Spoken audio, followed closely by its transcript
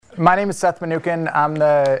My name is Seth Mnookin. I'm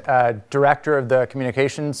the director of the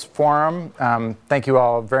Communications Forum. Thank you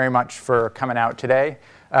all very much for coming out today.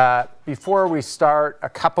 Before we start, a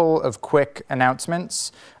couple of quick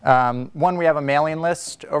announcements. One, we have a mailing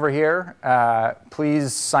list over here.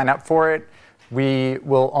 Please sign up for it. We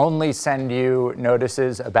will only send you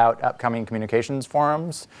notices about upcoming communications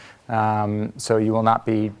forums, so you will not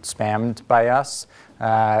be spammed by us.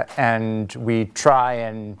 And we try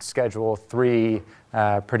and schedule 3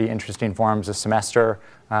 pretty interesting forums a semester.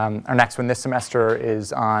 Our next one this semester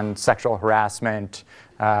is on sexual harassment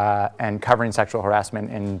and covering sexual harassment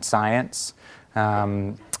in science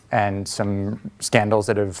and some scandals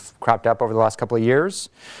that have cropped up over the last couple of years.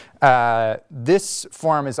 This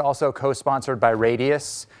forum is also co-sponsored by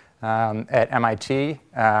Radius at MIT.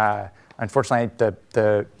 Unfortunately,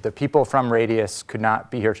 the people from Radius could not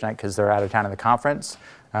be here tonight because they're out of town at the conference,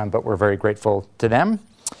 but we're very grateful to them.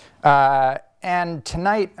 And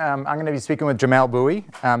tonight, I'm going to be speaking with Jamelle Bouie.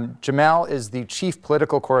 Jamelle is the chief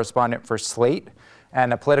political correspondent for Slate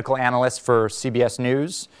and a political analyst for CBS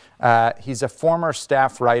News. He's a former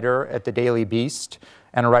staff writer at the Daily Beast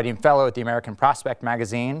and a writing fellow at the American Prospect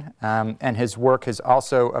magazine. And his work has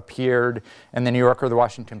also appeared in the New Yorker, the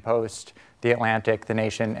Washington Post, the Atlantic, the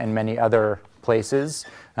Nation, and many other places.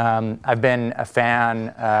 I've been a fan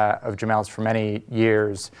of Jamelle's for many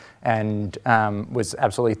years and was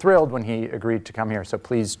absolutely thrilled when he agreed to come here. So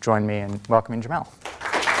please join me in welcoming Jamelle.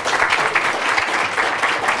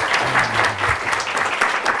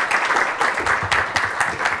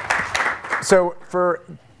 So for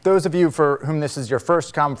those of you for whom this is your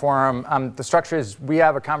first Com Forum, the structure is we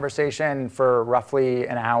have a conversation for roughly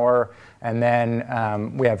an hour, and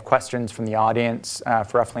then we have questions from the audience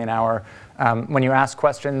for roughly an hour. When you ask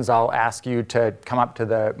questions, I'll ask you to come up to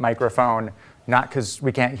the microphone, not because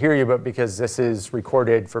we can't hear you, but because this is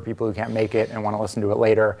recorded for people who can't make it and want to listen to it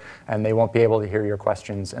later, and they won't be able to hear your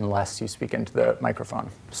questions unless you speak into the microphone.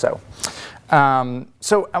 So I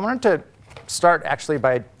wanted to start actually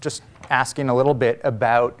by just asking a little bit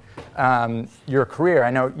about your career.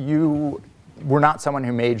 I know you were not someone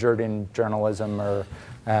who majored in journalism or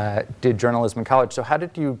did journalism in college. So how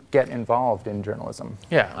did you get involved in journalism?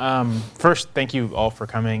 Yeah. First, thank you all for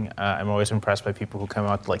coming. I'm always impressed by people who come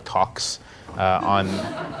out to like talks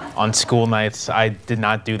on school nights. I did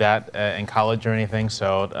not do that in college or anything.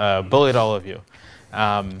 So bullied all of you.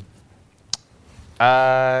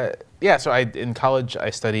 So in college I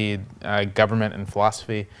studied government and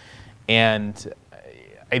philosophy. And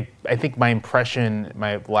I think my impression,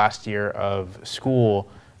 my last year of school,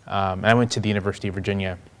 and I went to the University of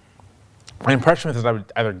Virginia. My impression was that I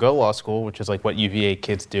would either go to law school, which is like what UVA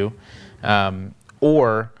kids do,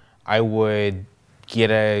 or I would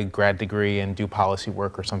get a grad degree and do policy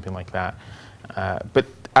work or something like that. But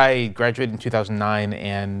I graduated in 2009,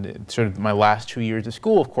 and sort of my last 2 years of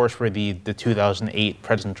school, of course, were the 2008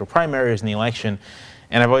 presidential primaries and the election.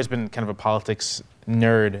 And I've always been kind of a politics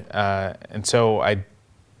nerd, and so I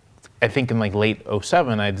think in like late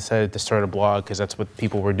 2007 I decided to start a blog because that's what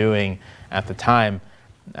people were doing at the time,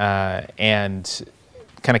 and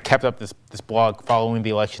kind of kept up this blog following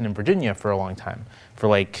the election in Virginia for a long time, for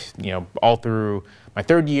like, all through my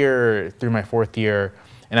 3rd year, through my 4th year,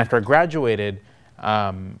 and after I graduated,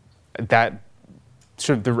 that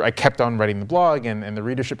sort of I kept on writing the blog, and the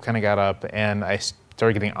readership kind of got up, and I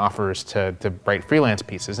started getting offers to write freelance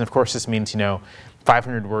pieces. And of course this means,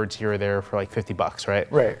 500 words here or there for like $50, right?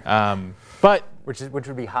 Right. But which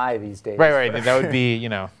would be high these days. Right. That would be,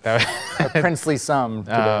 that a princely sum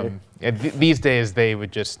today. These days they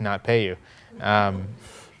would just not pay you.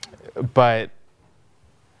 But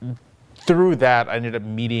through that I ended up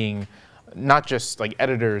meeting not just like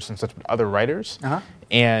editors and such, but other writers.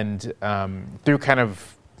 And through kind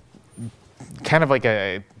of like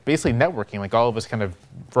a basically networking, like all of us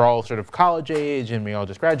we're all sort of college age and we all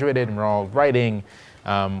just graduated and we're all writing.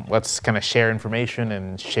 Let's kind of share information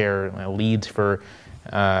and share leads for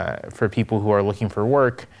people who are looking for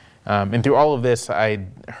work. And through all of this, I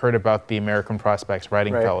heard about the American Prospects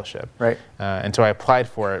Writing Fellowship. Right. And so I applied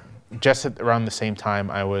for it. Just around the same time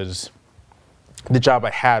the job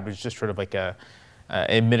I had was just sort of like a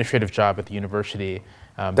administrative job at the university.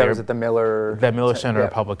 That was at the Miller Center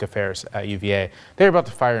of Public Affairs at UVA. They were about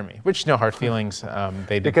to fire me, which no hard feelings.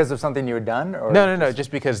 Because of something you had done? Or No,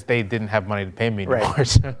 just because they didn't have money to pay me anymore. Right.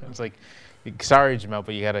 So it's like, sorry, Jamelle,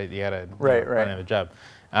 but you gotta run another job.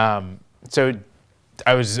 So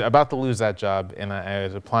I was about to lose that job, and I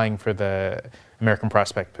was applying for the American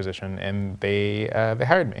Prospect position, and they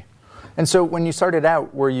hired me. And so when you started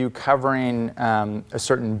out, were you covering a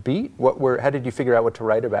certain beat? How did you figure out what to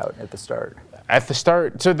write about at the start? At the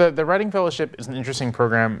start, so the Writing Fellowship is an interesting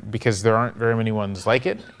program because there aren't very many ones like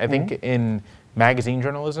it. I think in magazine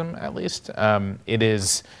journalism, at least, it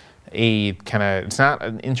is a it's not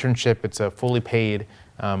an internship, it's a fully paid,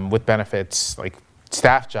 with benefits, like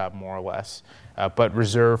staff job more or less, but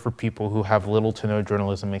reserved for people who have little to no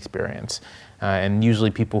journalism experience, and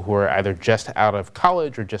usually people who are either just out of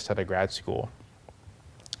college or just out of grad school.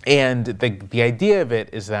 And the idea of it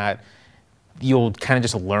is that you'll kind of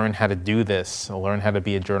just learn how to do this, learn how to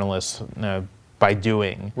be a journalist by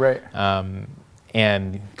doing, right?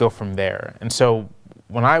 And go from there. And so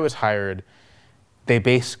when I was hired, they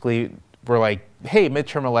basically were like, hey,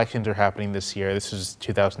 midterm elections are happening this year. This is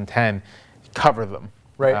 2010. Cover them.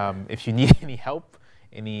 Right. If you need any help,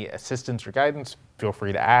 any assistance or guidance, feel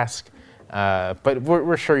free to ask. But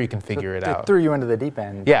we're sure you can figure it out. They threw you into the deep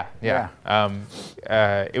end. Yeah.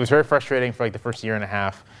 It was very frustrating for like the first year and a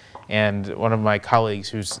half. And one of my colleagues,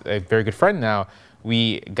 who's a very good friend now,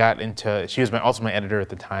 we got into, she was also my editor at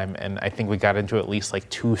the time, and I think we got into at least like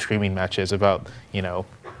 2 screaming matches about,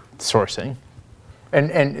 sourcing.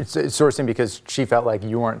 And it's sourcing because she felt like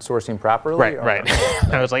you weren't sourcing properly? Right.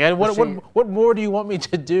 I was like, what more do you want me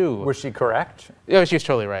to do? Was she correct? Yeah, she was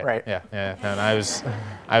totally right. Right. Yeah. And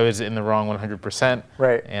I was in the wrong 100%.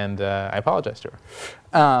 Right. And I apologized to her.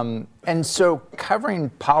 And so covering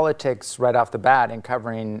politics right off the bat and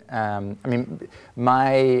covering,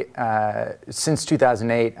 since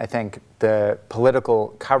 2008, I think the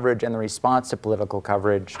political coverage and the response to political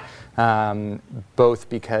coverage, both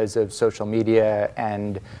because of social media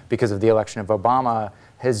and because of the election of Obama,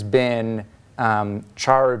 has been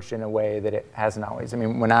charged in a way that it hasn't always. I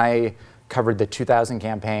mean, when I covered the 2000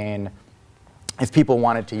 campaign, if people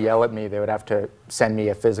wanted to yell at me, they would have to send me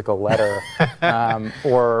a physical letter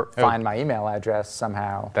or find my email address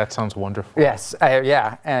somehow. That sounds wonderful. Yes,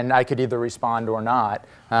 and I could either respond or not.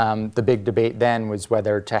 The big debate then was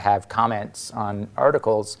whether to have comments on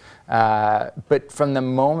articles. But from the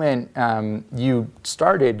moment you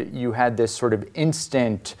started, you had this sort of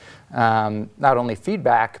instant, not only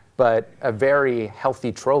feedback, but a very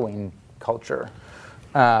healthy trolling culture.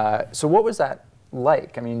 So what was that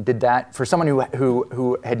like? I mean, did that, for someone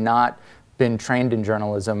who had not been trained in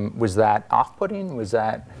journalism, was that off-putting? Was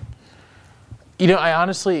that?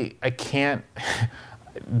 I can't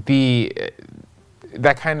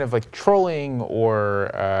that kind of like trolling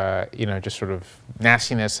or, just sort of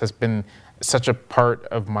nastiness has been such a part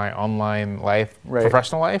of my online life, right,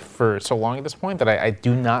 professional life for so long at this point that I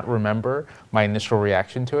do not remember my initial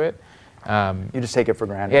reaction to it. You just take it for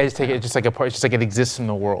granted. Yeah, I just take it just like a part, just like it exists in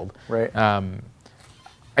the world. Right.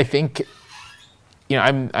 I think,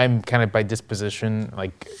 I'm kind of by disposition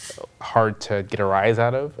like hard to get a rise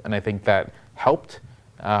out of, and I think that helped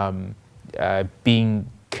being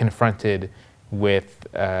confronted with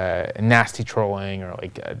nasty trolling or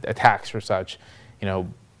like attacks or such.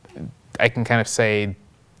 I can kind of say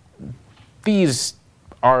these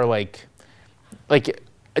are like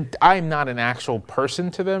I'm not an actual person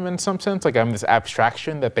to them in some sense. Like I'm this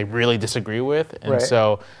abstraction that they really disagree with. And right,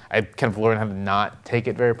 so I kind of learned how to not take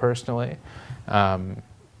it very personally.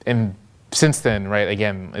 And since then, right,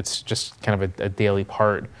 again, it's just kind of a daily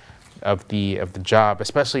part of the job,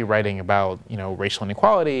 especially writing about, racial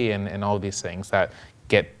inequality and all of these things that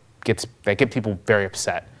get people very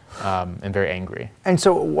upset and very angry. And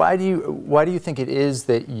so why do you think it is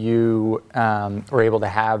that you were able to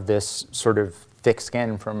have this sort of thick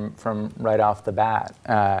skin from right off the bat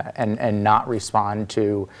and not respond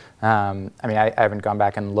to, I haven't gone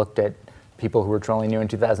back and looked at people who were trolling you in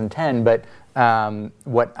 2010, but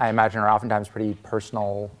what I imagine are oftentimes pretty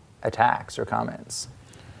personal attacks or comments?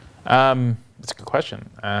 That's a good question.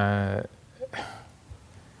 Some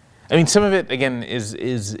of it, again, is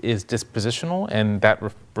dispositional, and that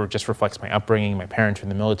just reflects my upbringing. My parents were in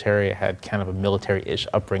the military. I had kind of a military-ish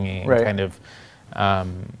upbringing, right, and kind of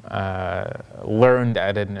learned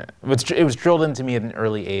it was drilled into me at an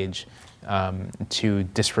early age to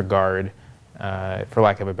disregard, for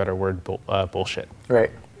lack of a better word, bullshit.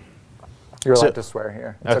 Right. You're allowed to swear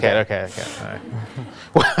here. It's okay.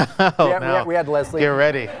 All right. Well, we had Leslie. Get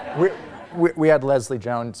ready. We had Leslie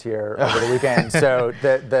Jones here over the weekend, so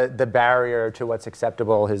the barrier to what's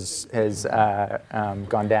acceptable has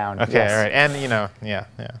gone down. Okay, yes. All right, and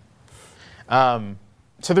yeah.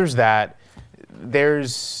 So there's that.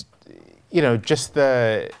 There's, just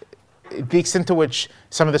the extent to which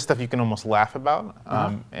some of this stuff you can almost laugh about,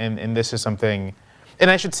 and this is something, and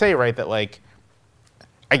I should say, right, that like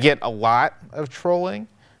I get a lot of trolling,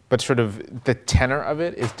 but sort of the tenor of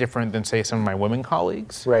it is different than, say, some of my women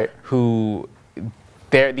colleagues, right, who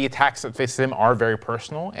the attacks that face them are very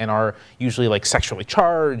personal and are usually like sexually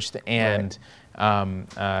charged and kind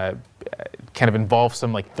of involve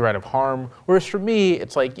some like threat of harm. Whereas for me,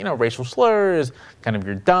 it's like, racial slurs, kind of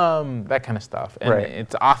you're dumb, that kind of stuff. And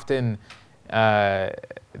it's often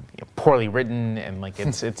poorly written, and like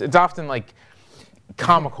it's often like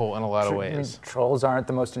comical in a lot of ways. Trolls aren't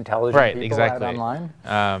the most intelligent people out online.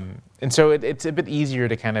 And so it's a bit easier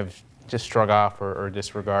to kind of just shrug off or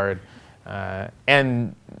disregard.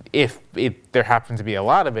 And if there happens to be a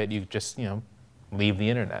lot of it, you just, leave the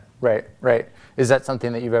internet. Right. Is that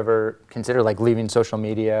something that you've ever considered, like leaving social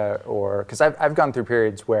media? Or because I've gone through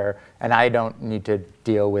periods where, and I don't need to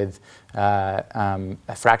deal with a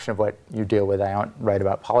fraction of what you deal with. I don't write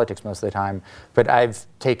about politics most of the time, but I've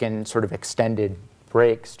taken sort of extended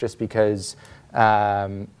breaks just because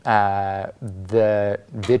the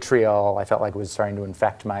vitriol I felt like was starting to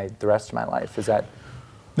infect the rest of my life. Is that?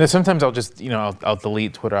 No, sometimes I'll just, I'll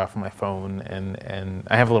delete Twitter off of my phone, and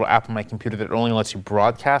I have a little app on my computer that only lets you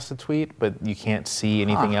broadcast a tweet, but you can't see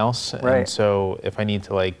anything else. Right. And so if I need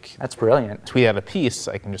to that's brilliant. Tweet out a piece,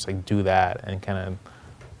 I can just do that and kind of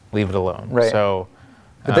leave it alone. Right. So,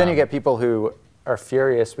 but then you get people who are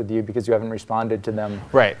furious with you because you haven't responded to them.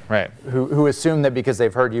 Right. Who assume that because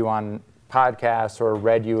they've heard you on podcasts or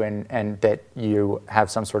read you and that you have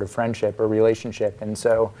some sort of friendship or relationship, and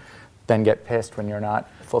so then get pissed when you're not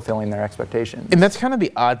fulfilling their expectations. And that's kind of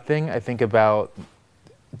the odd thing I think about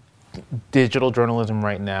digital journalism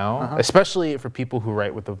right now, especially for people who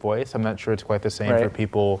write with The Voice. I'm not sure it's quite the same for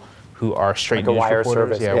people who are straight news wire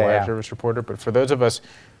reporters. Service. Wire service reporter. But for those of us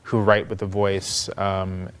who write with The Voice,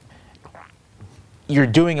 you're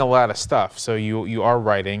doing a lot of stuff. So you are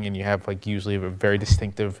writing, and you have usually a very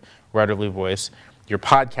distinctive writerly voice. You're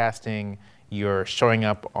podcasting. You're showing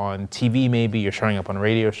up on TV, maybe you're showing up on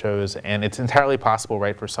radio shows, and it's entirely possible,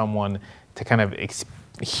 right, for someone to kind of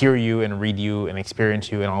hear you and read you and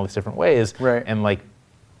experience you in all these different ways, and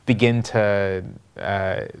begin to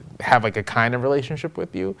have a kind of relationship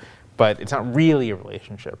with you, but it's not really a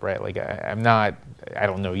relationship, right? I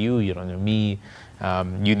don't know you, you don't know me,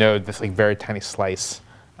 this very tiny slice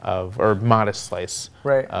or modest slice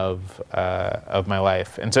of my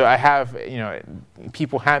life. And so I have,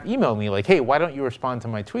 people have emailed me hey, why don't you respond to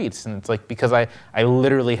my tweets? And it's because I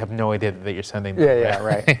literally have no idea that you're sending them.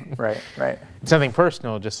 Right. It's nothing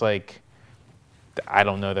personal, just I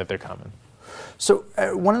don't know that they're coming. So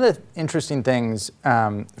one of the interesting things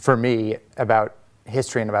for me about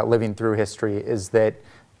history and about living through history is that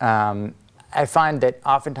I find that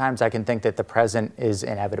oftentimes I can think that the present is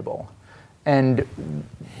inevitable. And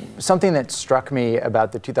something that struck me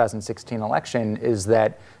about the 2016 election is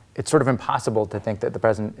that it's sort of impossible to think that the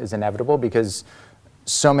present is inevitable because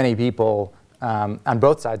so many people on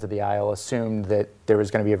both sides of the aisle assumed that there was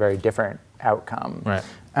going to be a very different outcome. Right.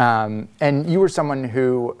 And you were someone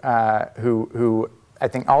who I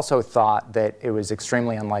think also thought that it was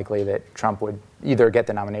extremely unlikely that Trump would either get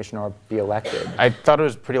the nomination or be elected. I thought it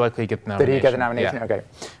was pretty likely he'd get the nomination. That he'd get the nomination? Yeah.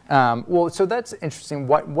 Okay. Well, so that's interesting.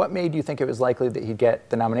 What made you think it was likely that he'd get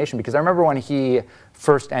the nomination? Because I remember when he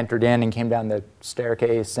first entered in and came down the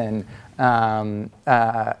staircase, and a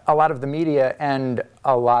lot of the media and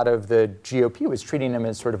a lot of the GOP was treating him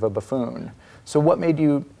as sort of a buffoon. So what made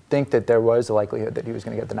you think that there was a likelihood that he was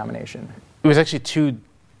going to get the nomination? It was actually two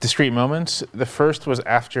discrete moments. The first was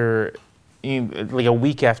after, a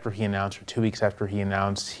week after he announced, or 2 weeks after he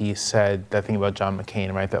announced, he said that thing about John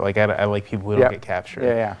McCain, right? That I like people who don't get captured.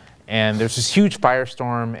 Yeah. And there's this huge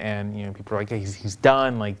firestorm, and people are he's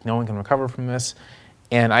done. No one can recover from this.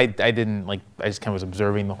 And I didn't I just kind of was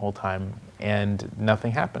observing the whole time, and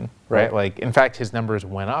nothing happened, right? In fact, his numbers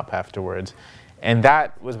went up afterwards. And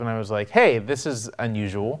that was when I was hey, this is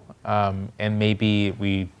unusual, and maybe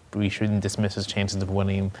we shouldn't dismiss his chances of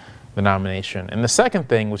winning the nomination. And the second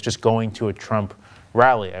thing was just going to a Trump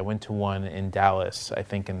rally. I went to one in Dallas, I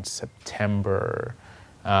think in September.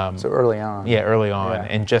 So early on. Yeah, early on. Yeah.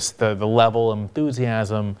 And just the level of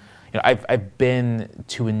enthusiasm. I've been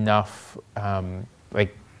to enough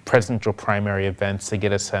presidential primary events to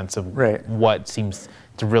get a sense of what seems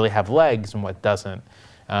to really have legs and what doesn't.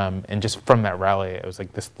 And just from that rally, I was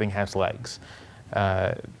this thing has legs.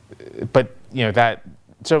 But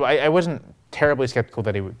so I wasn't terribly skeptical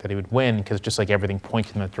that he would win, because just everything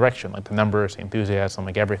pointed in that direction, the numbers, the enthusiasm,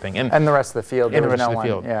 everything, and the rest of the field. And the rest of the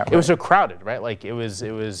field. Yeah, it was so crowded, right? It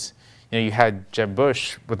was. You had Jeb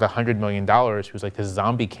Bush with $100 million, who was this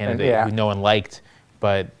zombie candidate who no one liked,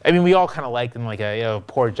 but we all kind of liked him, a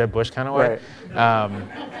poor Jeb Bush kind of way.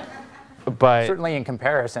 But certainly in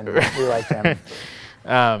comparison, we liked him.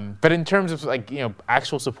 But in terms of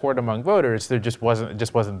actual support among voters, there just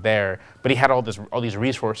wasn't there. But he had all these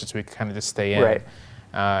resources, so he could kind of just stay in. Right.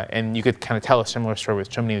 And you could kind of tell a similar story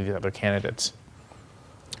with so many of the other candidates.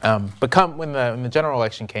 But when the general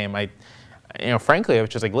election came, frankly, I was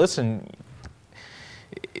just like, listen,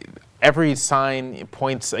 every sign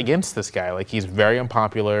points against this guy. Like, he's very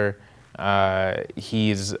unpopular.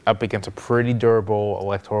 He's up against a pretty durable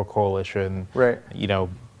electoral coalition. Right.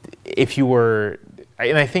 If you were,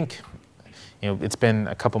 and I think, it's been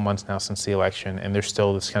a couple months now since the election, and there's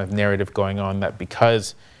still this kind of narrative going on that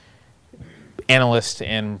because analysts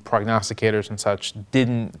and prognosticators and such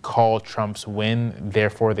didn't call Trump's win,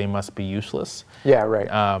 therefore they must be useless. Yeah, right.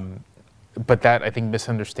 But that, I think,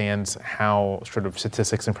 misunderstands how sort of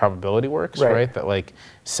statistics and probability works, right? That, like,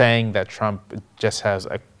 saying that Trump just has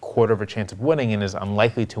a quarter of a chance of winning and is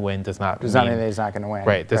unlikely to win does not mean that he's not going to win.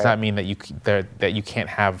 Right. Does not mean that you can't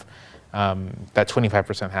have that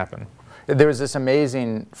 25% happen. There was this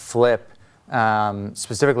amazing flip,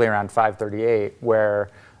 specifically around 538, where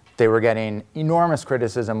they were getting enormous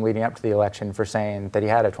criticism leading up to the election for saying that he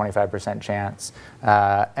had a 25% chance,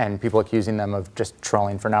 and people accusing them of just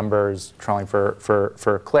trolling for numbers, trolling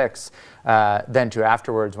for clicks. Then to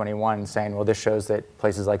afterwards, when he won, saying, well, this shows that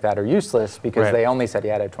places like that are useless because they only said he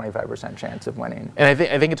had a 25% chance of winning. And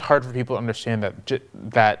I think it's hard for people to understand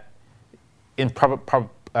that in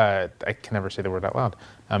I can never say the word out loud.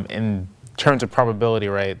 In terms of probability,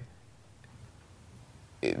 right?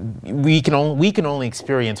 We can only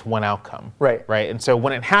experience one outcome, right? And so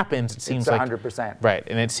when it happens, it seems it's like 100%, right.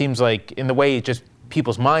 And it seems like in the way just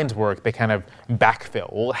people's minds work, they kind of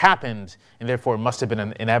backfill. Well, it happened, and therefore it must have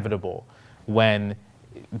been inevitable. When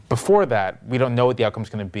before that, we don't know what the outcome is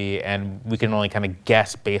going to be, and we can only kind of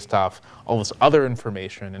guess based off all this other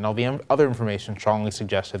information, and all the other information strongly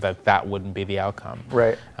suggested that wouldn't be the outcome.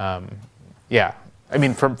 Right. Yeah. I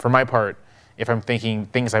mean, for my part, if I'm thinking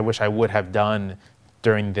things I wish I would have done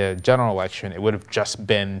during the general election, it would have just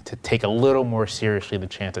been to take a little more seriously the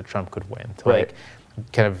chance that Trump could win. To like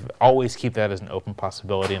kind of always keep that as an open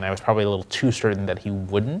possibility. And I was probably a little too certain that he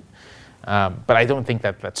wouldn't. But I don't think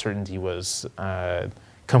that certainty was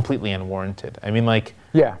completely unwarranted. I mean, like...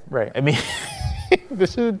 Yeah, right. I mean,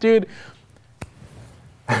 this is a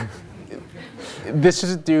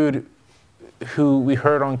dude who we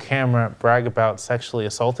heard on camera brag about sexually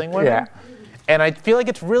assaulting women. Yeah. And I feel like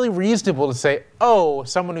it's really reasonable to say, oh,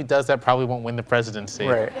 someone who does that probably won't win the presidency.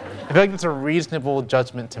 Right. I feel like that's a reasonable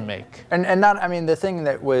judgment to make. And not, I mean, the thing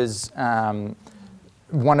that was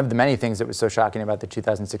one of the many things that was so shocking about the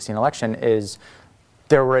 2016 election is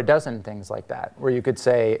there were a dozen things like that, where you could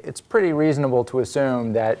say it's pretty reasonable to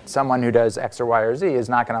assume that someone who does X or Y or Z is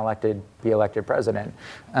not going to be elected president.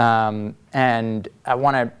 And I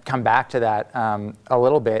want to come back to that a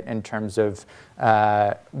little bit in terms of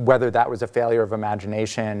whether that was a failure of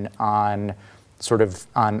imagination on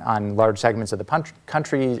on large segments of the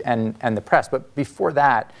country and the press. But before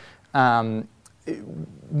that,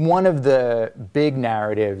 one of the big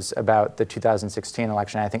narratives about the 2016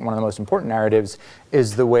 election, I think one of the most important narratives,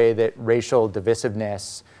 is the way that racial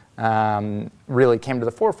divisiveness really came to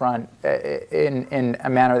the forefront in a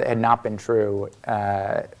manner that had not been true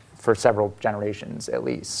for several generations, at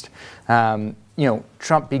least.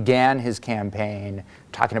 Trump began his campaign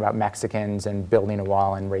talking about Mexicans and building a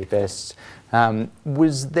wall and rapists.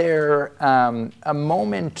 Was there a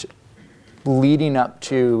moment leading up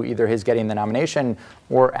to either his getting the nomination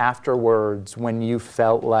or afterwards when you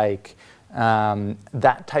felt like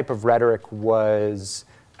that type of rhetoric was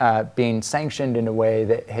being sanctioned in a way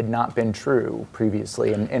that had not been true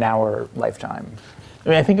previously in our lifetime? I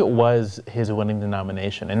mean, I think it was his winning the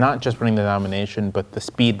nomination, and not just winning the nomination, but the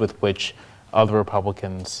speed with which other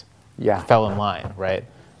Republicans fell in line, right?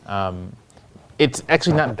 It's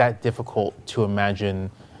actually not that difficult to imagine.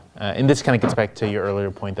 And this kind of gets back to your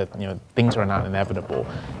earlier point that things are not inevitable.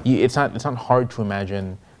 It's not hard to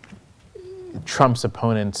imagine Trump's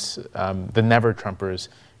opponents, the never Trumpers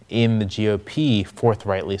in the GOP,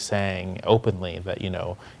 forthrightly saying openly that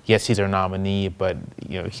yes, he's our nominee, but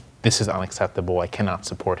this is unacceptable. I cannot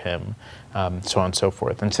support him, so on and so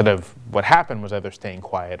forth. Instead of what happened was either staying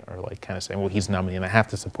quiet or like kind of saying, well, he's a nominee and I have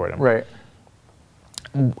to support him. Right.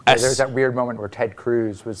 There's that weird moment where Ted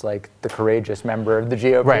Cruz was like the courageous member of the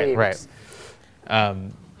GOP. Right.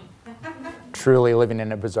 Truly living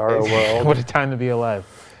in a bizarro world. What a time to be alive.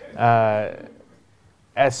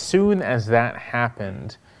 As soon as that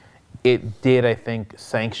happened, it did, I think,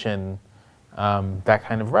 sanction that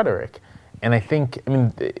kind of rhetoric. And I think,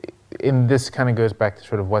 and this kind of goes back to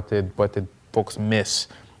sort of what did folks miss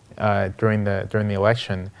during the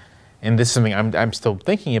election. And this is something I'm still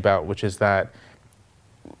thinking about, which is that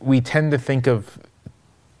we tend to think of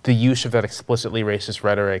the use of that explicitly racist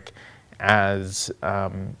rhetoric as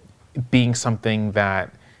being something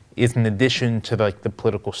that is in addition to the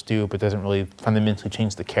political stew, but doesn't really fundamentally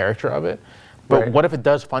change the character of it. But Right. what if it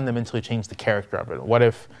does fundamentally change the character of it? What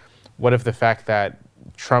if the fact that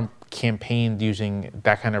Trump campaigned using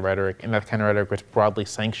that kind of rhetoric, and that kind of rhetoric was broadly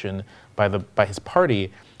sanctioned by his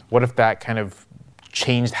party, what if that kind of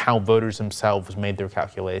changed how voters themselves made their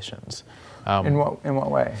calculations? In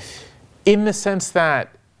what way? In the sense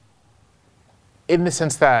that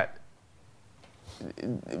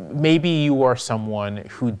maybe you are someone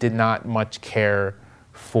who did not much care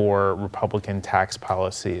for Republican tax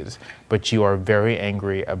policies, but you are very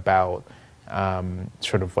angry about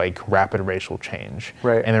sort of like rapid racial change.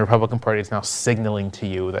 Right. And the Republican Party is now signaling to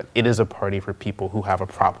you that it is a party for people who have a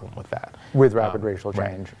problem with that. With rapid racial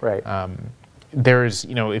change, right. There's,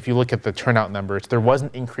 if you look at the turnout numbers, there was an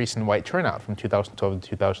increase in white turnout from 2012 to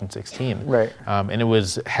 2016. Right. And it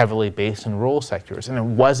was heavily based in rural sectors. And it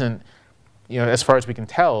wasn't, as far as we can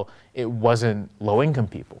tell, it wasn't low-income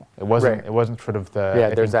people. It wasn't. Right. It wasn't sort of the. Yeah,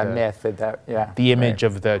 there's that myth that. The image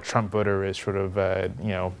of the Trump voter is sort of, a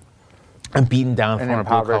beaten down An former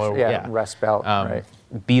blue collar. Rust Belt. Right.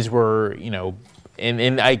 These were,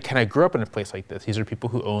 and I kind of grew up in a place like this. These are people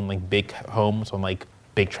who own like big homes on like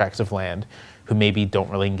big tracts of land, who maybe don't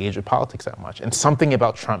really engage with politics that much. And something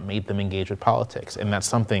about Trump made them engage with politics, and that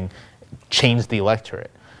something changed the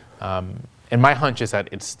electorate. And my hunch is that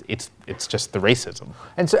it's just the racism.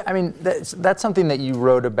 And so, I mean, that's something that you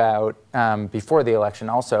wrote about before the election,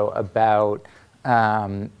 also about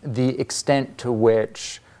the extent to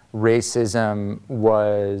which racism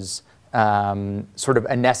was sort of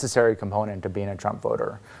a necessary component of being a Trump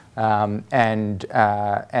voter. And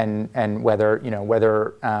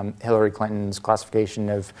whether Hillary Clinton's classification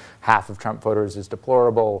of half of Trump voters as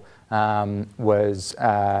deplorable was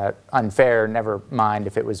unfair, never mind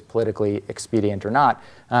if it was politically expedient or not.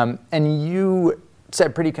 And you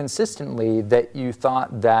said pretty consistently that you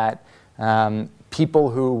thought that people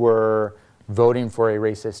who were voting for a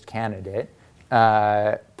racist candidate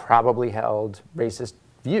probably held racist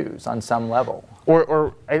views on some level.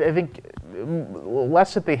 Or I think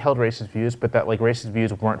less that they held racist views, but that like racist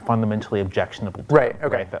views weren't fundamentally objectionable to Right. them,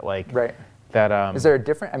 Okay. right? That like right. that. Is there a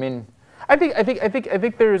different? I mean, I think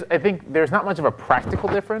there's not much of a practical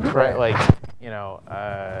difference, right? Right. Like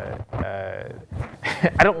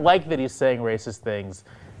I don't like that he's saying racist things,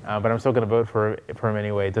 but I'm still going to vote for him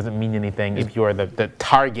anyway. It doesn't mean anything if you are the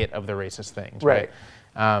target of the racist things, right?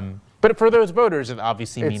 But for those voters, it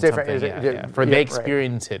obviously means something. They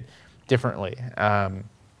experience it differently.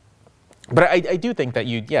 But I do think that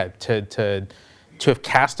to have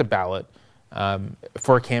cast a ballot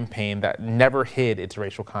for a campaign that never hid its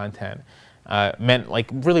racial content meant like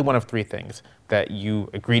really one of three things: that you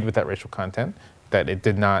agreed with that racial content, that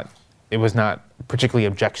it was not particularly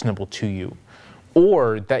objectionable to you,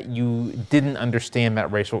 or that you didn't understand that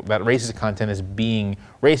racist content as being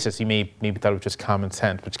racist. You maybe thought it was just common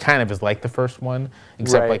sense, which kind of is like the first one,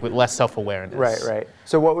 except like with less self-awareness. Right.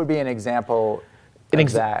 So what would be an example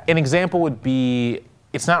of that? An example would be,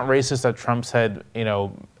 it's not racist that Trump said,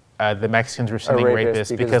 the Mexicans were sending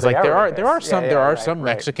rapists because like there are some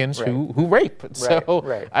Mexicans who rape.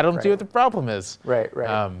 So I don't see what the problem is. Right.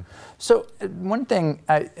 So one thing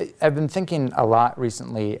I've been thinking a lot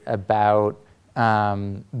recently about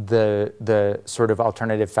the sort of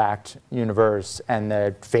alternative fact universe and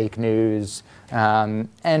the fake news,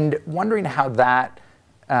 and wondering how that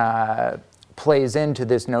plays into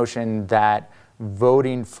this notion that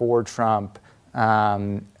voting for Trump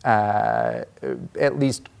at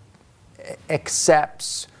least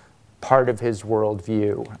accepts part of his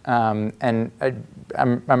worldview. And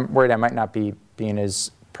I'm worried I might not be being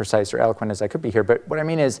as precise or eloquent as I could be here, but what I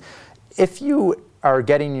mean is, if you are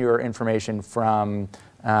getting your information from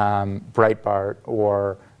Breitbart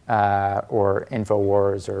or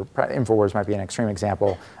InfoWars, or InfoWars might be an extreme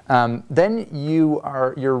example, then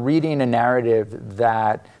you're reading a narrative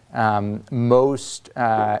that most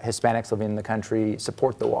Hispanics living in the country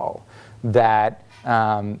support the wall. That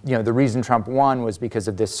the reason Trump won was because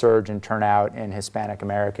of this surge in turnout in Hispanic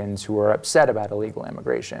Americans who were upset about illegal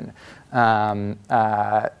immigration. He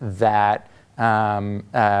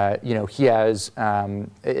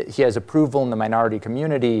has approval in the minority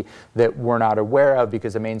community that we're not aware of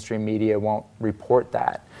because the mainstream media won't report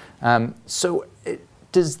that. So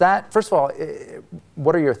does that, first of all,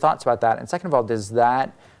 what are your thoughts about that? And second of all, does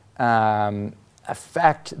that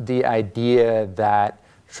affect the idea that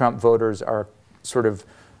Trump voters are sort of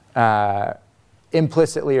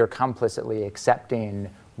implicitly or complicitly accepting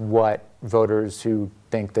what voters who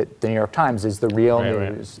think that the New York Times is the real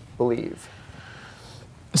news believe?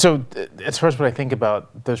 So as far as what I think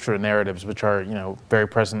about those sort of narratives, which are very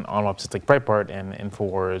present on websites like Breitbart and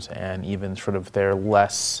Infowars, and even sort of their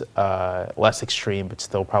less extreme but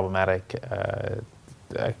still problematic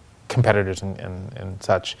competitors and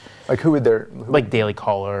such. Like like Daily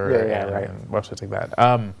Caller and websites like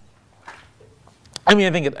that. I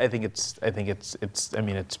mean,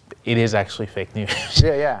 it is actually fake news.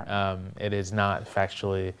 Yeah. It is not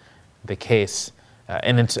factually the case.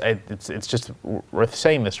 And it's just worth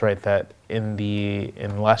saying this, right? That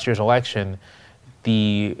in last year's election,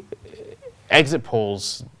 the exit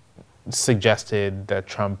polls suggested that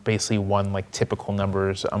Trump basically won like typical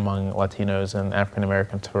numbers among Latinos and African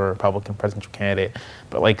Americans for a Republican presidential candidate.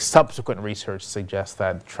 But like subsequent research suggests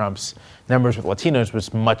that Trump's numbers with Latinos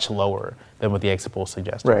was much lower than what the exit polls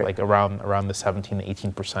suggested, like around the 17 to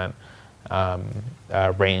 18%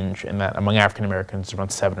 range, and that among African Americans around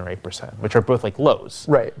 7 or 8%, which are both like lows.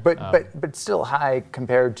 Right, but still high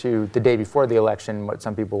compared to the day before the election, what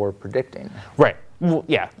some people were predicting. Right. Well,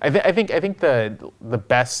 yeah. I think the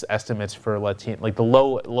best estimates for Latino, like the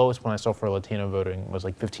lowest one I saw for Latino voting was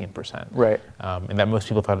like 15%. Right. And that most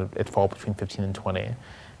people thought it'd fall between 15 and 20.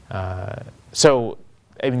 So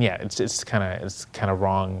I mean, yeah, it's kind of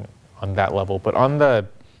wrong on that level. But on the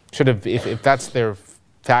sort of if that's their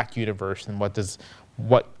fact universe, then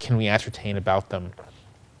what can we ascertain about them?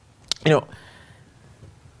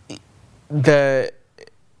 The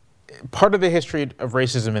part of the history of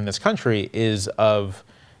racism in this country is of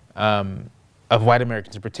white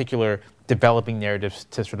Americans in particular developing narratives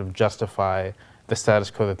to sort of justify the status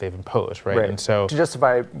quo that they've imposed, right? And so to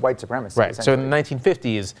justify white supremacy. Right. So in the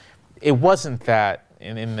 1950s, it wasn't that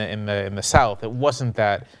in the South, it wasn't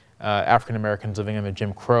that African Americans living under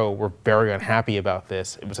Jim Crow were very unhappy about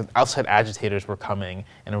this. It was that outside agitators were coming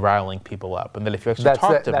and riling people up, and that if you actually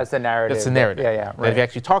talk to them, that's the narrative. That's the narrative. Yeah. Right. That if you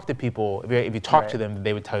actually talk to people, if you talk to them,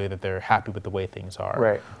 they would tell you that they're happy with the way things are.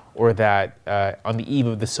 Right. Or that on the eve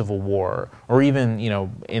of the Civil War, or even in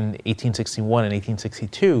 1861 and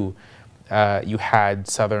 1862, you had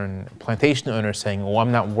Southern plantation owners saying, "Well,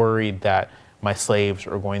 I'm not worried that my slaves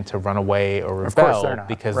are going to run away or rebel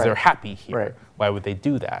because they're happy here. Right. Why would they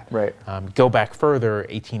do that?" Right. Go back further,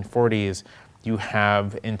 1840s, you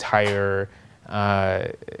have entire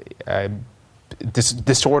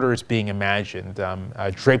disorders being imagined,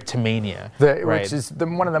 drapetomania, which is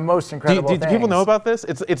one of the most incredible things. Do people know about this?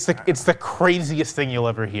 It's the craziest thing you'll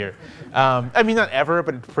ever hear. I mean, not ever,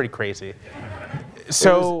 but it's pretty crazy.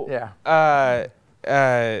 So,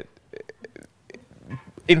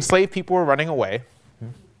 enslaved people were running away.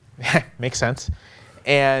 Makes sense.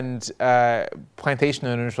 And plantation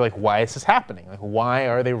owners were like, "Why is this happening? Like, why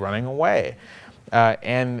are they running away?"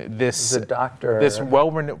 And this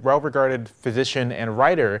well-regarded physician and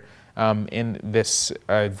writer in this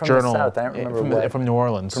journal the South, I don't remember from New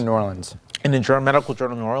Orleans. From New Orleans. In the medical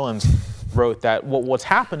journal New Orleans, wrote that what's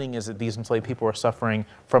happening is that these enslaved people are suffering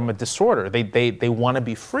from a disorder. They want to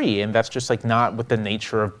be free, and that's just like not with the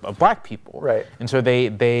nature of black people. Right. And so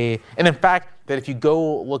and in fact, that if you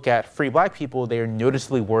go look at free black people, they are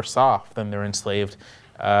noticeably worse off than their enslaved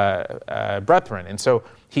brethren. And so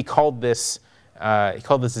he called this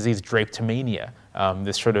disease drapetomania,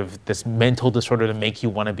 this mental disorder to make you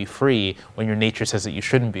want to be free when your nature says that you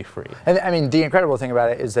shouldn't be free. And I mean, the incredible thing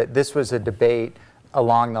about it is that this was a debate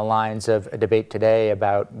along the lines of a debate today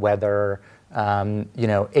about whether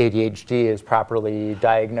ADHD is properly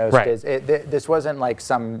diagnosed. Right. This wasn't like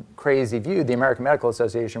some crazy view. The American Medical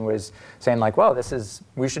Association was saying like, well,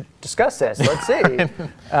 we should discuss this. Let's see.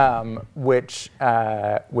 Which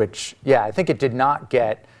I think it did not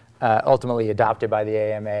get ultimately adopted by the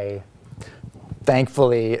AMA,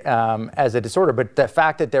 thankfully, as a disorder. But the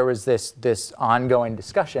fact that there was this ongoing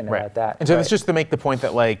discussion about that. And so it's just to make the point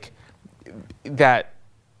that that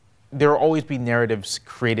there will always be narratives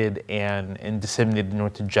created and disseminated in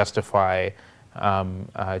order to justify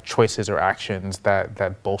choices or actions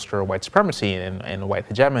that bolster white supremacy and white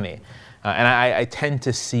hegemony. And I tend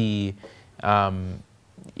to see, when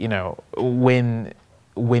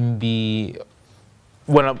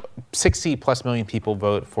 60 plus million people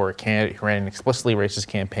vote for a candidate who ran an explicitly racist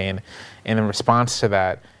campaign, and in response to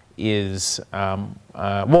that is, some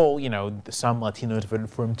Latinos voted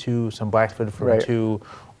for him too, some blacks voted for him too,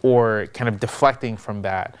 or kind of deflecting from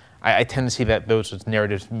that. I tend to see that those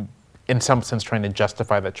narratives, in some sense, trying to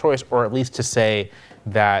justify that choice, or at least to say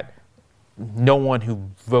that no one who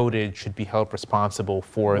voted should be held responsible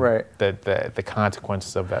for the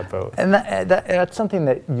consequences of that vote. And that's something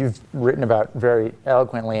that you've written about very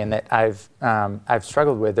eloquently, and that I've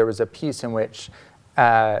struggled with. There was a piece in which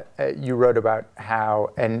you wrote about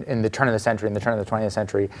how, and in the turn of the century, in the turn of the 20th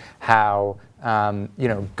century, how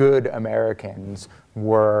good Americans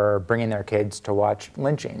were bringing their kids to watch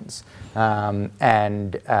lynchings,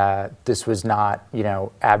 and this was not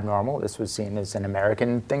abnormal. This was seen as an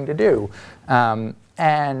American thing to do,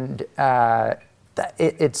 and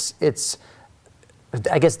it's.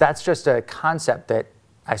 I guess that's just a concept that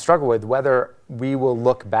I struggle with, whether we will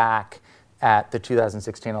look back at the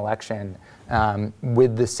 2016 election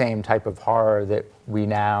with the same type of horror that we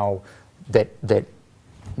now, that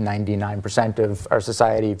 99% of our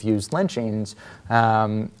society views lynchings,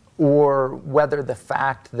 or whether the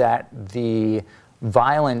fact that the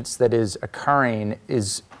violence that is occurring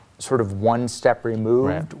is sort of one step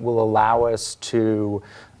removed will allow us to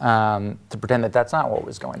pretend that that's not what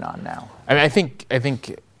was going on now. I mean, I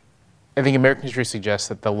think American history suggests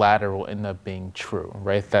that the latter will end up being true,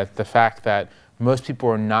 right? That the fact that most people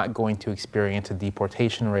are not going to experience a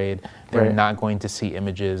deportation raid, they're not going to see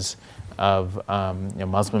images of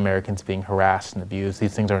Muslim Americans being harassed and abused.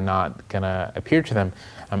 These things are not going to appear to them.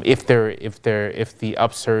 If the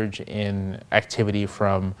upsurge in activity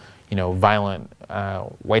from violent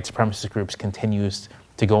white supremacist groups continues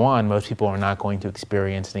to go on, most people are not going to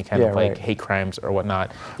experience any kind of hate crimes or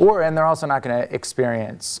whatnot. And they're also not going to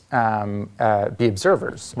experience be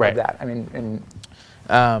observers of that. I mean,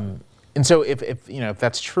 and so if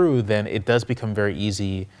that's true, then it does become very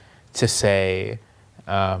easy to say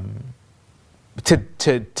to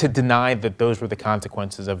deny that those were the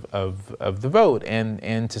consequences of the vote,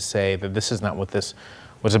 and to say that this is not what this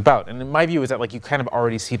was about. And in my view is that you kind of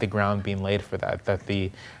already see the ground being laid for that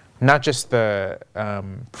not just the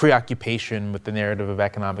preoccupation with the narrative of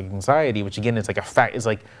economic anxiety, which again is like a fact,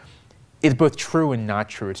 it's both true and not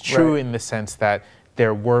true. It's true in the sense that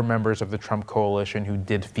there were members of the Trump coalition who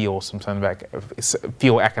did feel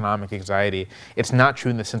feel economic anxiety. It's not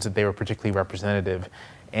true in the sense that they were particularly representative,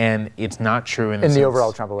 and it's not true in the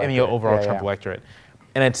overall Trump electorate. In the overall Trump electorate,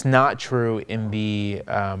 and it's not true in the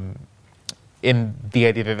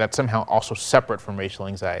idea that that's somehow also separate from racial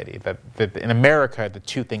anxiety. That in America, the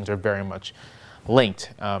two things are very much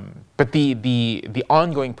linked. But the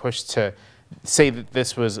ongoing push to say that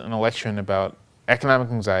this was an election about economic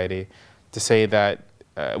anxiety, to say that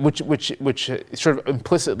which sort of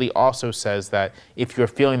implicitly also says that if you're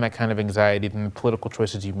feeling that kind of anxiety, then the political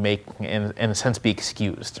choices you make, in a sense, be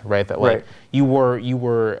excused, right? That you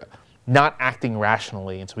were not acting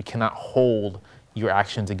rationally, and so we cannot hold your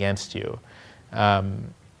actions against you.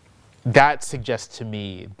 That suggests to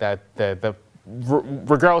me that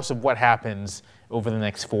regardless of what happens over the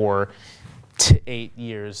next 4 to 8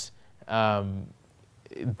 years,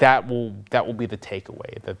 that will be the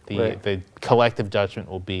takeaway. That the collective judgment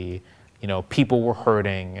will be, people were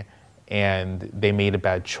hurting and they made a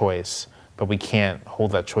bad choice, but we can't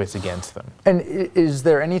hold that choice against them. And is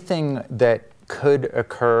there anything that could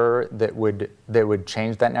occur that would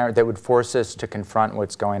change that narrative, that would force us to confront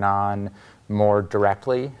what's going on more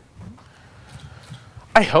directly?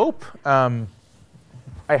 I hope. Although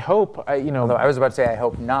I was about to say I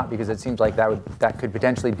hope not, because it seems like that could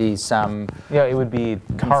potentially be some. Yeah, it would be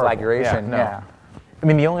conflagration. Yeah. I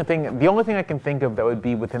mean, the only thing I can think of that would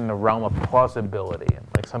be within the realm of plausibility,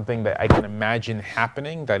 like something that I can imagine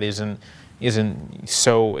happening that isn't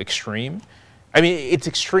so extreme. I mean, it's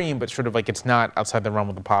extreme, but sort of like it's not outside the realm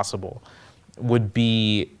of the possible. Would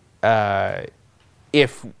be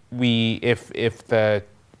if there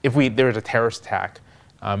was a terrorist attack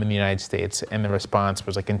in the United States, and the response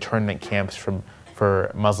was internment camps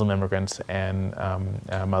for Muslim immigrants and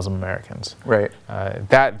Muslim Americans. Right.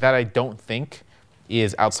 That I don't think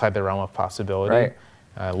is outside the realm of possibility.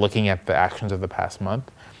 Right. Looking at the actions of the past month,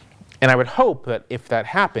 and I would hope that if that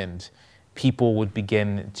happened, people would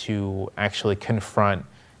begin to actually confront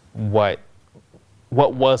what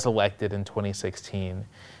was elected in 2016.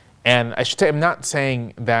 And I should say, I'm not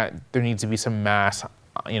saying that there needs to be some mass,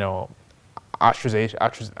 ostracization.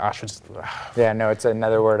 Yeah, no, it's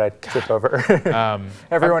another word I trip over.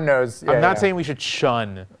 Everyone knows. I'm not saying we should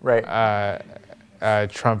shun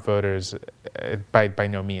Trump voters by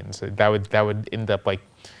no means. That would end up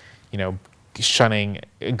shunning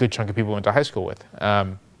a good chunk of people we went to high school with.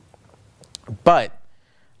 But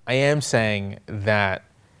I am saying that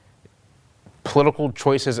political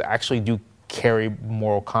choices actually do carry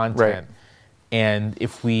moral content. Right. And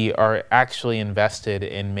if we are actually invested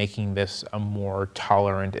in making this a more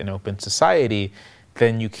tolerant and open society,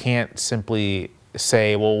 then you can't simply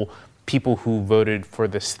say, well, people who voted for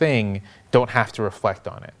this thing don't have to reflect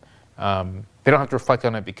on it. They don't have to reflect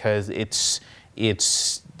on it because it's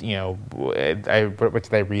what did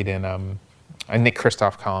I read in a Nick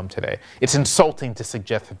Kristof column today. It's insulting to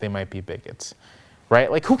suggest that they might be bigots, right?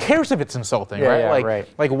 Like, who cares if it's insulting, right? Yeah, like, right.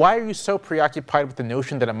 like, why are you so preoccupied with the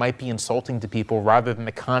notion that it might be insulting to people rather than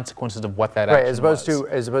the consequences of what that action as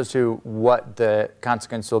opposed to what the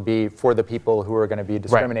consequence will be for the people who are going to be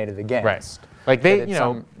discriminated against. Right. Like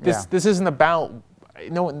this isn't about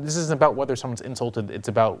this isn't about whether someone's insulted. It's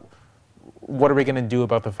about what are we going to do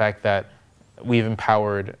about the fact that we've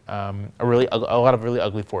empowered a lot of really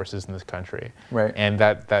ugly forces in this country, right? And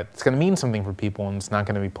that's going to mean something for people, and it's not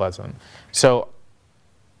going to be pleasant. So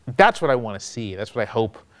that's what I want to see. That's what I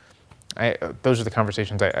hope. Those are the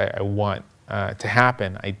conversations I want to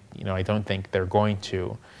happen. I don't think they're going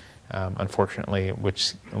to, unfortunately,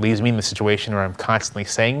 which leaves me in the situation where I'm constantly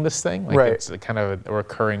saying this thing. Like right. It's kind of a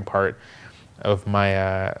recurring part of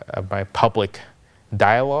my public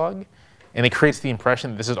dialogue, and it creates the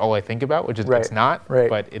impression that this is all I think about, which is right. it's not. Right.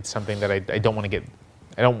 But it's something that I don't want to get.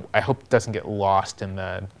 I hope it doesn't get lost in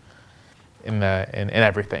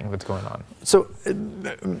everything that's going on. So,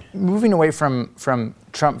 moving away from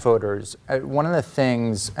Trump voters,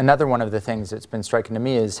 another one of the things that's been striking to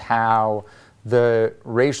me is how the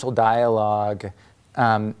racial dialogue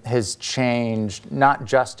has changed, not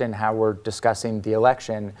just in how we're discussing the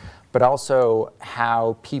election, but also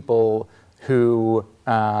how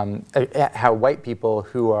how white people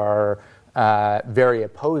who are very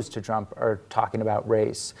opposed to Trump are talking about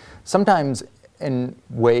race, sometimes in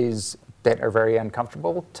ways that are very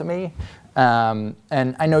uncomfortable to me. And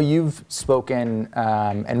I know you've spoken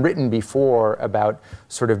and written before about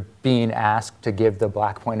sort of being asked to give the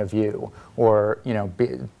black point of view, or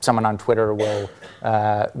someone on Twitter will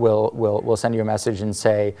send you a message and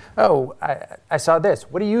say, "Oh, I saw this.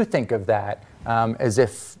 What do you think of that?" As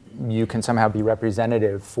if you can somehow be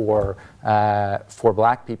representative for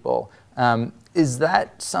black people. Is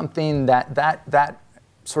that something that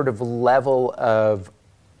sort of level of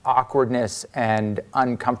awkwardness and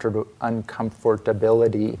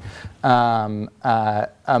uncomfortability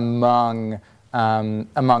among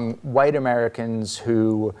white Americans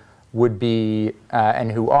who would be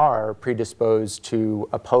and who are predisposed to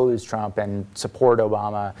oppose Trump and support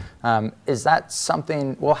Obama? Is that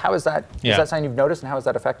something? Well, how is that? Yeah. Is that something you've noticed, and how has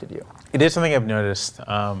that affected you? It is something I've noticed.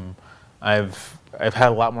 I've had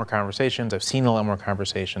a lot more conversations. I've seen a lot more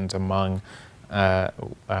conversations among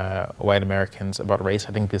white Americans about race.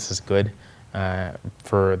 I think this is good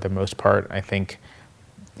for the most part. I think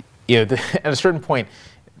at a certain point,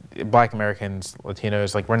 Black Americans,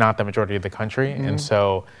 Latinos, like, we're not the majority of the country, mm-hmm. And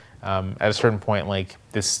so at a certain point, like,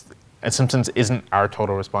 this in some sense isn't our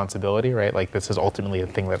total responsibility, right? Like, this is ultimately a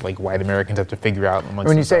thing that, like, white Americans have to figure out amongst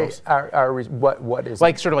themselves. When you say what is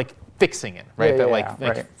like, sort of like fixing it, right?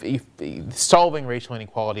 Right. Solving racial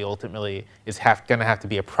inequality ultimately is going to have to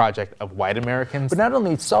be a project of white Americans. But not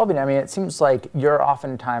only solving it, I mean, it seems like you're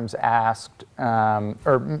oftentimes asked,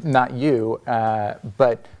 or not you,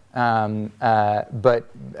 but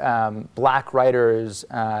black writers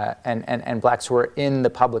and blacks who are in the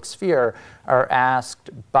public sphere are asked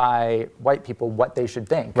by white people what they should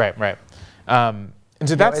think. Right. And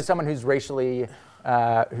so that's as someone who's racially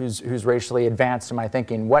who's racially advanced in my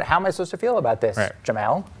thinking. How am I supposed to feel about this, right.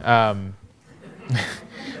 Jamal?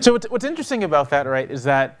 So what's interesting about that, right, is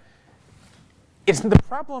that it's the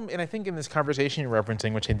problem, and I think in this conversation you're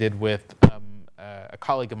referencing, which I did with a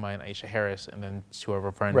colleague of mine, Aisha Harris, and then two of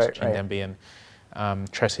our friends, Jane Demby and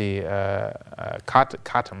Tressie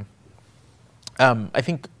Cottom. I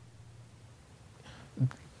think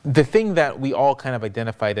the thing that we all kind of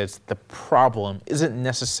identified as the problem isn't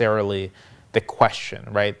necessarily the question,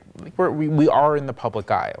 right? Like, we are in the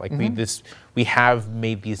public eye. Like, mm-hmm. we have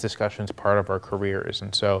made these discussions part of our careers,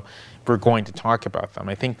 and so we're going to talk about them.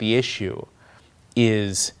 I think the issue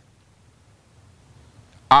is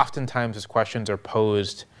oftentimes as questions are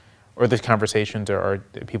posed, or these conversations or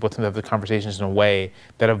people tend to have the conversations in a way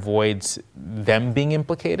that avoids them being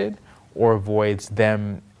implicated or avoids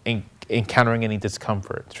them encountering any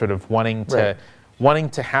discomfort, sort of wanting to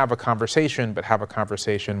have a conversation, but have a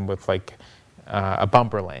conversation with, like, a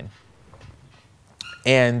bumper lane.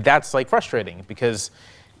 And that's, like, frustrating because,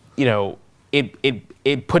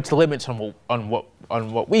 it puts limits on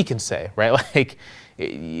what we can say, right? Like,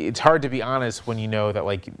 it's hard to be honest when you know that,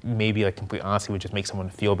 like, maybe, like, complete honesty would just make someone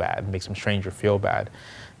feel bad, make some stranger feel bad.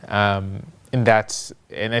 And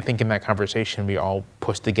I think in that conversation we all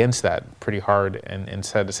pushed against that pretty hard and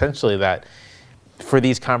said essentially that for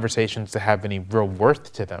these conversations to have any real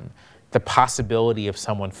worth to them, the possibility of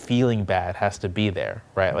someone feeling bad has to be there,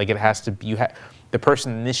 right? Like, it has to be, the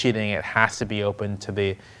person initiating it has to be open to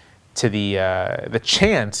the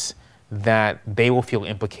chance that they will feel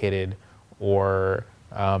implicated or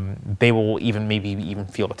they will maybe even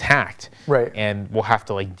feel attacked, right? And we'll have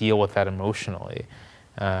to like deal with that emotionally.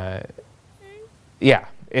 Yeah,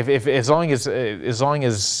 if as long as as long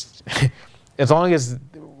as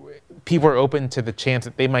people are open to the chance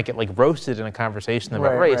that they might get like roasted in a conversation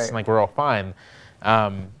about race, and like we're all fine.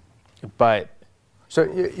 But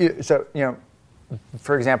so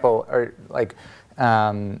for example, or like,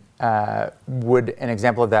 would an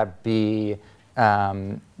example of that be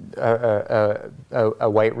a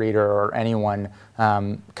white reader or anyone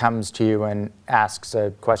comes to you and asks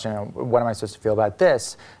a question, what am I supposed to feel about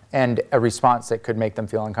this? And a response that could make them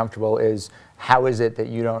feel uncomfortable is, how is it that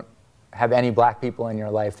you don't have any black people in your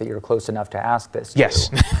life that you're close enough to ask this to? Yes.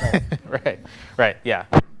 Right, yeah.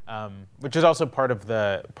 Which is also part of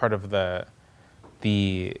the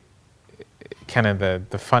kind of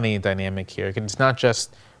the funny dynamic here. It's not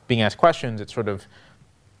just being asked questions, it's sort of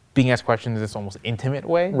being asked questions in this almost intimate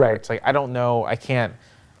way. Right. It's like, I don't know, I can't,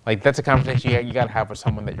 like that's a conversation you got to have with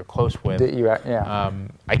someone that you're close with.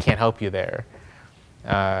 I can't help you there.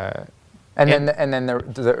 And then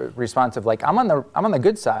the response of like, I'm on the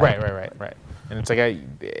good side. Right. And it's like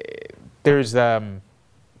there's and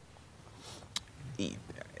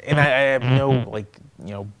I have no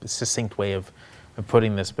succinct way of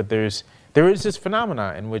putting this, but there is this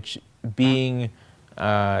phenomena in which being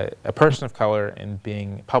a person of color and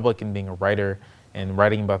being public and being a writer and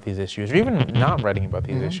writing about these issues, or even not writing about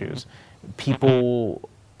these issues, people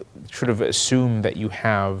sort of assume that you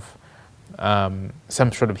have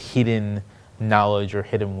some sort of hidden knowledge or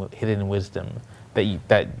hidden wisdom that you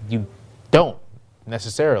don't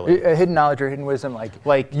necessarily. A hidden knowledge or hidden wisdom,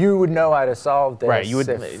 like you would know how to solve this. Right. You would,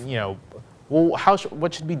 well,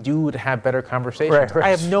 what should we do to have better conversations? Right. I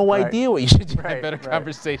have no idea what you should do to have better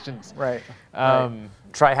conversations. Right.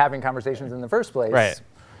 Try having conversations in the first place. Right.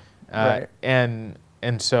 And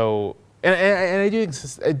so I do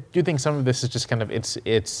think some of this is just kind of it's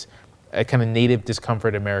a kind of native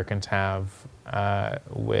discomfort Americans have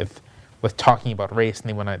with talking about race, and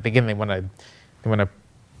they want to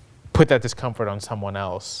put that discomfort on someone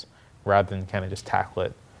else rather than kind of just tackle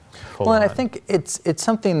it. Well, and I think it's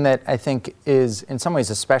something that I think is in some ways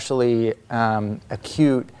especially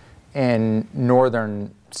acute in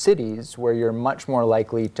northern cities, where you're much more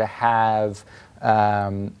likely to have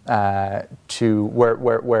where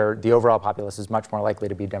the overall populace is much more likely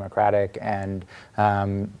to be democratic and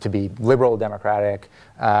to be liberal democratic.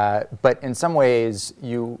 But in some ways,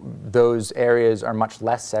 those areas are much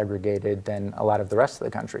less segregated than a lot of the rest of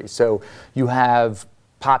the country. So you have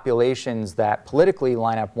populations that politically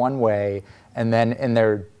line up one way, and then in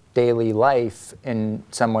their daily life, in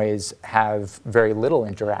some ways, have very little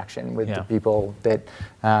interaction with the people that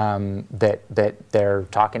they're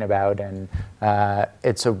talking about, and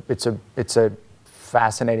it's a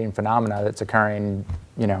fascinating phenomena that's occurring,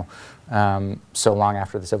 so long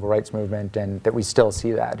after the civil rights movement, and that we still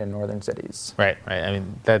see that in northern cities. Right. I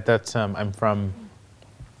mean, that's I'm from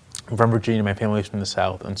Virginia. My family's from the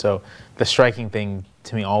South, and so the striking thing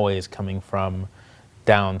to me always coming from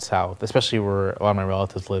down south, especially where a lot of my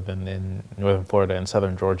relatives live in northern Florida and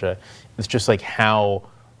southern Georgia, it's just like how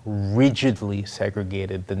rigidly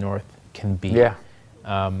segregated the North can be. Yeah.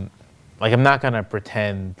 Like, I'm not gonna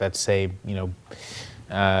pretend that, say,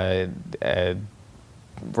 where do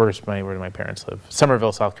my parents live?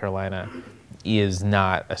 Summerville, South Carolina, is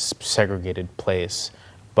not a segregated place,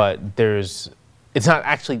 but it's not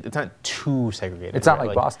too segregated. It's not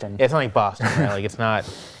like Boston. It's not like Boston, right? Like it's not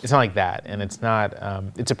like that, and it's not.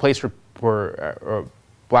 It's a place where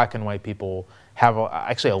black and white people have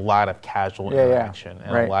actually a lot of casual interaction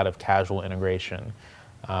and a lot of casual integration,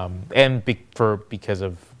 and because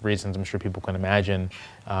of reasons I'm sure people can imagine,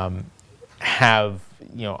 often have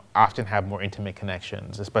more intimate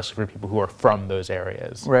connections, especially for people who are from those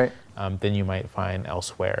areas, than you might find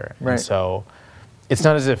elsewhere. Right. And so it's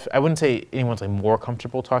not as if, I wouldn't say anyone's like more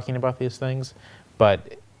comfortable talking about these things,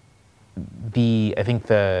 but I think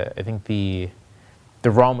the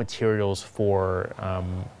raw materials for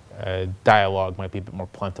dialogue might be a bit more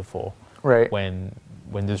plentiful when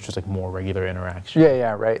there's just like more regular interaction.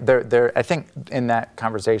 Yeah, right. There. I think in that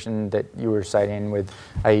conversation that you were citing with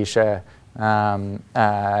Aisha,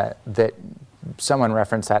 that someone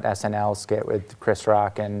referenced that SNL skit with Chris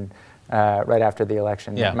Rock and right after the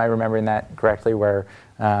election. Yeah. Am I remembering that correctly? Where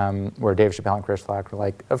Dave Chappelle and Chris Rock were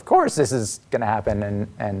like, "Of course this is going to happen,"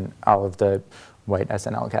 and all of the white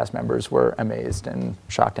SNL cast members were amazed and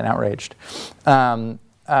shocked and outraged.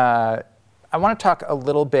 I want to talk a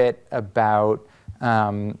little bit about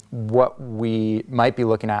what we might be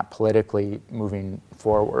looking at politically moving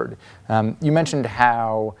forward. You mentioned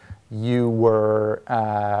how you were,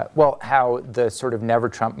 how the sort of Never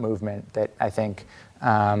Trump movement that I think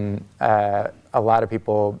a lot of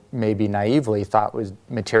people maybe naively thought was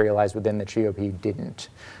materialized within the GOP didn't.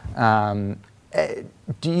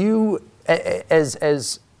 Do you, as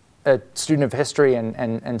a student of history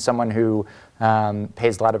and someone who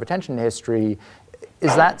pays a lot of attention to history,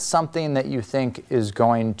 is that something that you think is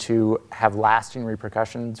going to have lasting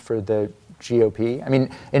repercussions for the GOP? I mean,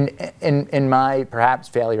 in my perhaps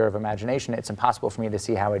failure of imagination, it's impossible for me to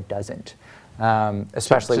see how it doesn't.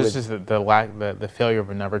 Especially so with this is the failure of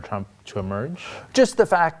a Never Trump to emerge. Just the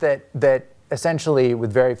fact that essentially,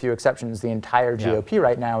 with very few exceptions, the entire GOP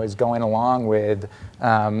right now is going along with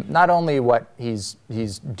not only what he's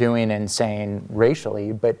doing and saying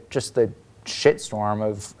racially, but just the shitstorm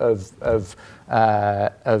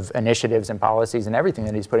of initiatives and policies and everything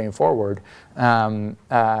that he's putting forward.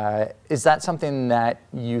 Is that something that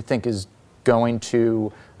you think is going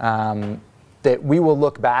to that we will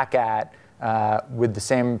look back at with the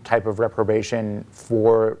same type of reprobation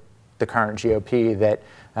for the current GOP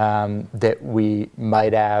that we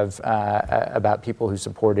might have about people who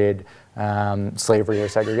supported slavery or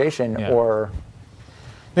segregation? Or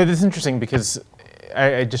no, this is interesting because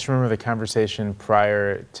I just remember the conversation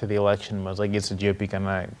prior to the election was like, is the GOP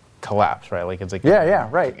gonna collapse, right? Like it's like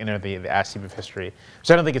right. You know, the ass heap of history, which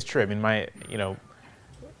I don't think is true. I mean,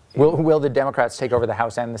 Will the Democrats take over the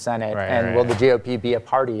House and the Senate, and will the GOP be a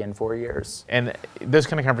party in 4 years? And those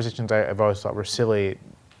kind of conversations I've always thought were silly,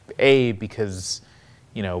 because,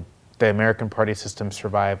 the American party system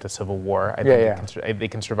survived the Civil War. I think they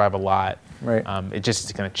can survive a lot. Right. It just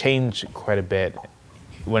is going to change quite a bit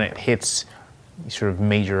when it hits sort of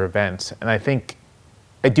major events. And I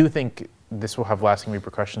do think this will have lasting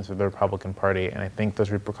repercussions for the Republican Party, and I think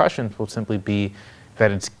those repercussions will simply be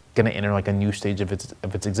that it's going to enter like a new stage of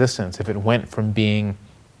its existence. If it went from being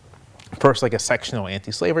first like a sectional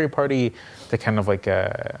anti-slavery party to kind of like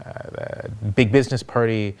a big business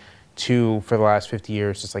party to, for the last 50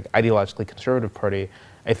 years, just like ideologically conservative party,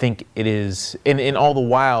 I think it is, in all the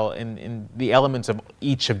while, in the elements of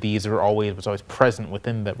each of these was always present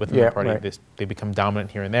within the party. Right. They become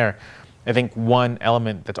dominant here and there. I think one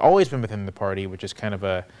element that's always been within the party, which is kind of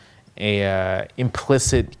a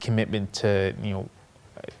implicit commitment to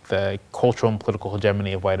the cultural and political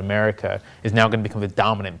hegemony of white America, is now going to become the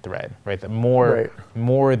dominant thread, right? That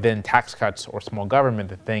more than tax cuts or small government,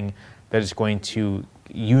 the thing that is going to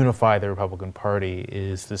unify the Republican Party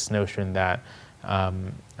is this notion that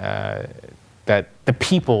that the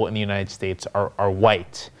people in the United States are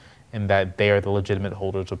white, and that they are the legitimate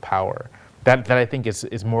holders of power. That I think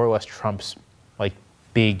is more or less Trump's like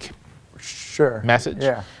big message.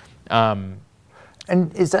 Yeah.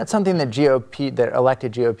 And is that something that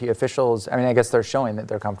elected GOP officials, I mean, I guess they're showing that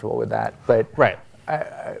they're comfortable with that, but right.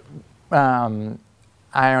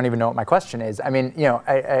 I don't even know what my question is. I mean,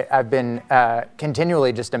 I've been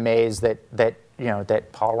continually just amazed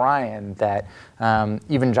that Paul Ryan, that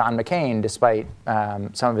even John McCain, despite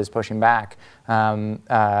some of his pushing back,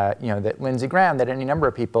 that Lindsey Graham, that any number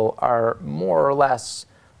of people are more or less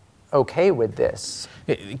okay with this.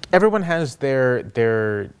 Everyone has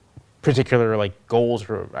their particular like goals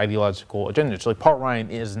or ideological agendas. So like Paul Ryan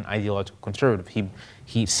is an ideological conservative.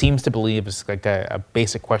 He seems to believe it's like a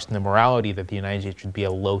basic question of morality that the United States should be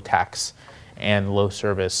a low tax and low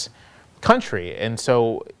service country. And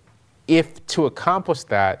so if to accomplish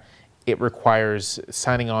that, it requires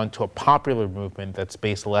signing on to a popular movement that's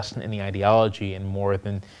based less in any ideology and more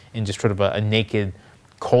than in just sort of a naked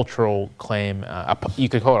cultural claim. You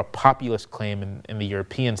could call it a populist claim in the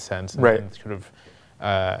European sense, and sort of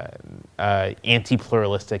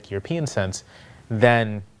anti-pluralistic European sense,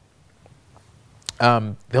 then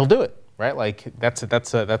they'll do it, right? Like that's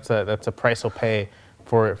a price they'll pay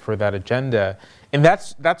for that agenda, and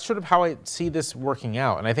that's sort of how I see this working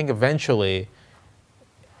out. And I think eventually,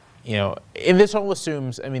 and this all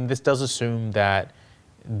assumes. I mean, this does assume that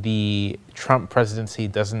the Trump presidency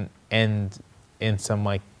doesn't end in some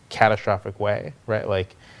like catastrophic way, right?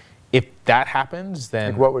 Like if that happens,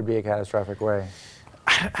 then like what would be a catastrophic way?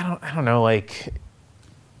 I don't know, like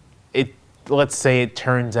let's say it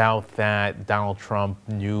turns out that Donald Trump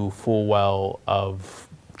knew full well of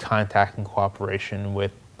contact and cooperation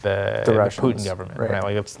with the Putin government, right?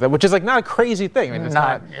 Like which is like not a crazy thing. I mean,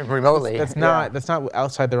 not remotely. That's not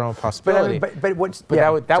outside the realm of possibility.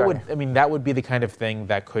 That would be the kind of thing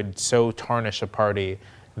that could so tarnish a party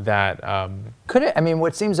that could it? I mean,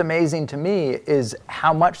 what seems amazing to me is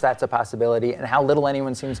how much that's a possibility and how little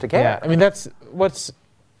anyone seems to care. Yeah, I mean,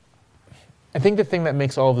 I think the thing that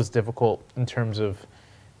makes all of this difficult in terms of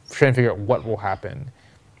trying to figure out what will happen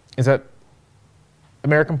is that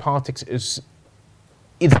American politics is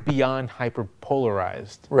beyond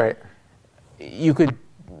hyperpolarized. Right. You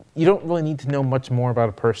don't really need to know much more about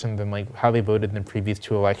a person than like how they voted in the previous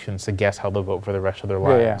 2 elections to guess how they'll vote for the rest of their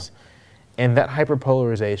lives. Yeah. And that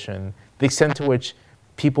hyperpolarization, the extent to which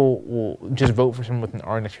people will just vote for someone with an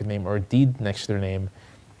R next to their name or a D next to their name,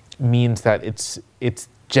 means that it's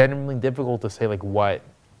genuinely difficult to say like what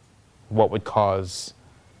would cause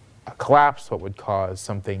a collapse, what would cause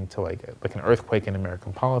something to like an earthquake in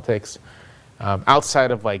American politics,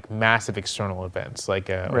 outside of like massive external events like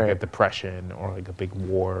a depression or like a big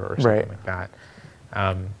war or something like that.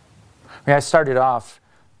 I mean, I started off,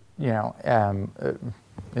 in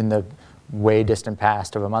the way distant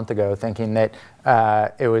past of a month ago, thinking that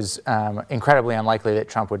it was incredibly unlikely that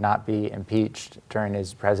Trump would not be impeached during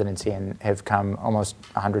his presidency, and have come almost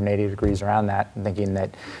 180 degrees around that, and thinking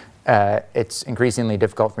that it's increasingly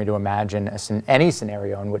difficult for me to imagine any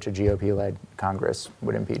scenario in which a GOP-led Congress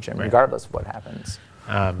would impeach him, regardless of what happens.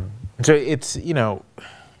 So it's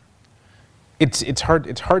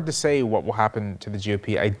hard to say what will happen to the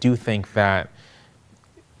GOP. I do think that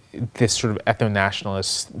this sort of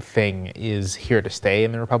ethno-nationalist thing is here to stay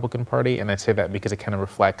in the Republican Party, and I say that because it kind of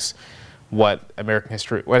reflects what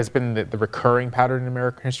has been the recurring pattern in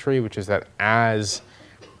American history, which is that as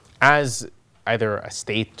either a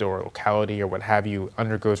state or locality or what have you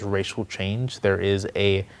undergoes racial change, there is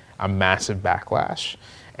a massive backlash.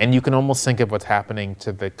 And you can almost think of what's happening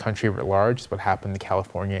to the country at large, what happened to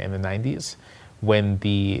California in the 90s, when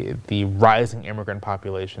the rising immigrant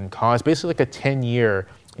population caused basically like a 10-year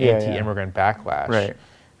anti-immigrant backlash. Right.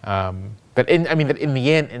 That in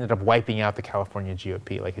the end ended up wiping out the California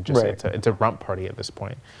GOP. Like it's a rump party at this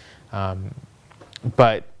point.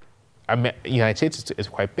 But the United States is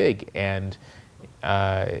quite big, and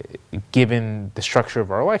given the structure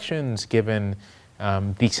of our elections, given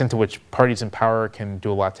the extent to which parties in power can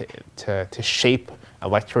do a lot to shape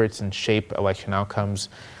electorates and shape election outcomes.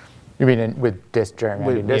 You mean with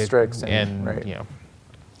gerrymandered districts?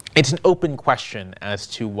 It's an open question as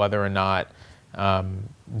to whether or not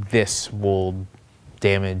this will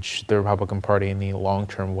damage the Republican Party in the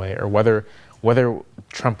long-term way, or whether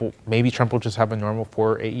Trump will just have a normal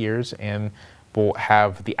 4 or 8 years, and will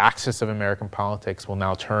have the axis of American politics will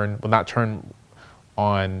not turn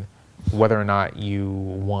on whether or not you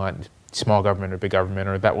want small government or big government,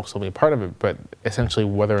 or that will still be a part of it, but essentially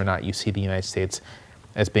whether or not you see the United States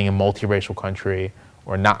as being a multiracial country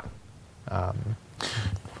or not.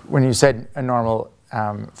 When you said a normal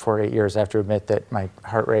 4 or 8 years, I have to admit that my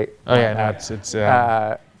heart rate. Oh yeah, no, it's.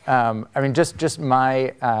 I mean, just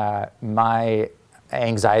my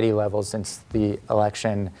anxiety levels since the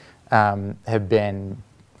election have been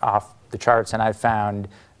off the charts, and I've found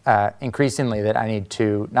increasingly that I need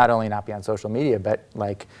to not only not be on social media, but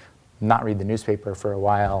like not read the newspaper for a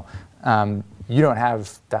while. You don't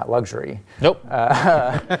have that luxury. Nope.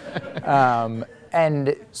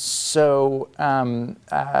 And so,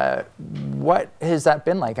 what has that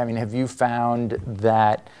been like? I mean, have you found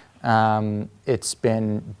that it's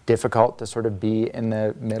been difficult to sort of be in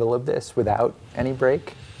the middle of this without any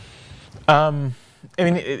break? I mean,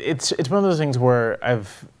 it's one of those things where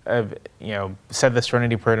I've said the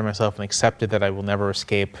Serenity Prayer to myself and accepted that I will never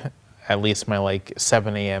escape at least my like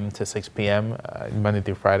 7 a.m. to 6 p.m. Monday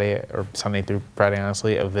through Friday, or Sunday through Friday,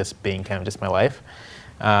 honestly, of this being kind of just my life.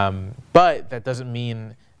 But that doesn't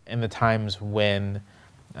mean in the times when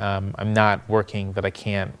I'm not working that I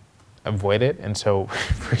can't avoid it. And so,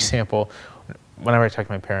 for example, whenever I talk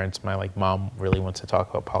to my parents, my like mom really wants to talk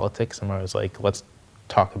about politics, and I was like, let's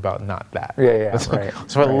talk about not that.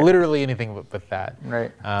 So literally anything but that.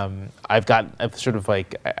 Right.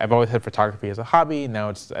 I've always had photography as a hobby.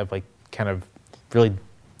 Now I've like kind of really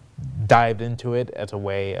dived into it as a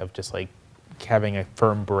way of just like having a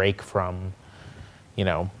firm break from,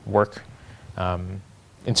 work. And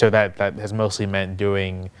so that has mostly meant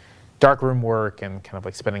doing darkroom work and kind of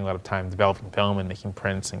like spending a lot of time developing film and making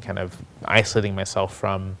prints and kind of isolating myself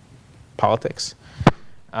from politics.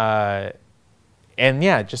 And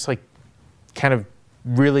yeah, just like kind of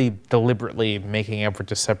really deliberately making effort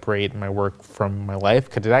to separate my work from my life,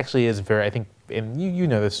 because it actually is very, I think, and you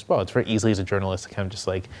know this as well, it's very easy as a journalist to kind of just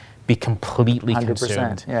like be completely 100%,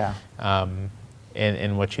 consumed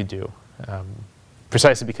in what you do.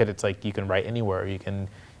 Precisely because it's like you can write anywhere, you can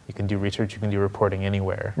do research, you can do reporting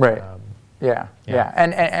anywhere. Right. Yeah.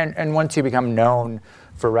 And once you become known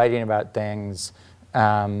for writing about things,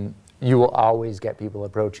 you will always get people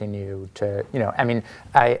approaching you to, I mean,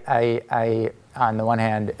 I on the one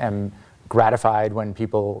hand am gratified when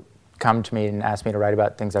people come to me and ask me to write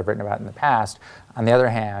about things I've written about in the past. On the other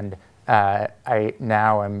hand, I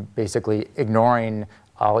now am basically ignoring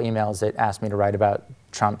all emails that ask me to write about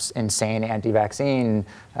Trump's insane anti-vaccine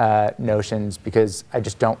notions because I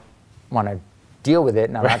just don't want to deal with it,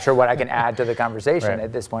 and I'm not sure what I can add to the conversation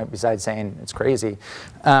at this point besides saying it's crazy.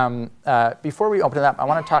 Before we open it up, I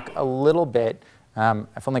want to talk a little bit.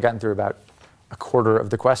 I've only gotten through about a quarter of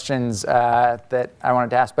the questions that I wanted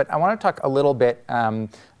to ask, but I want to talk a little bit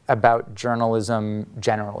about journalism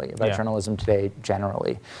generally, about journalism today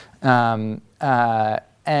generally. And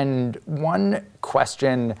one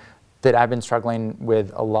question that I've been struggling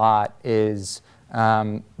with a lot is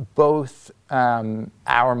both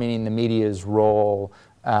our, meaning the media's role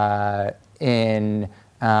in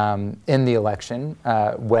the election,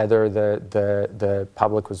 whether the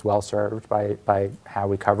public was well served by how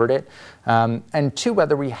we covered it, and two,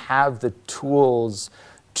 whether we have the tools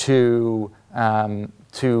to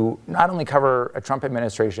not only cover a Trump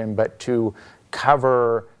administration, but to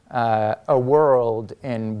cover a world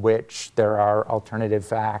in which there are alternative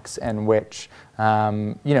facts, and which,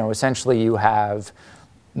 essentially you have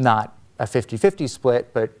not a 50-50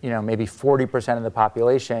 split, but maybe 40% of the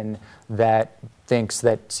population that thinks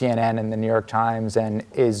that CNN and the New York Times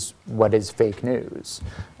is what is fake news.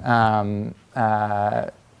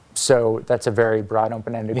 So that's a very broad,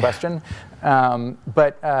 open-ended question.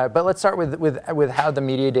 But let's start with how the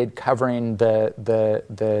media did covering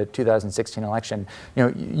the 2016 election.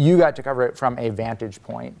 You got to cover it from a vantage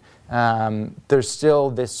point. There's still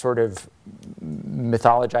this sort of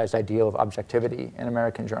mythologized ideal of objectivity in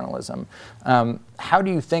American journalism. How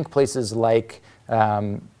do you think places like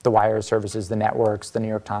the wire services, the networks, the New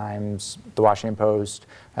York Times, the Washington Post,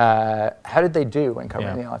 how did they do in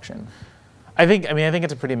covering the election? I think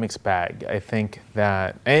it's a pretty mixed bag. I think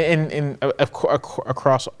that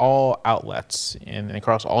across all outlets and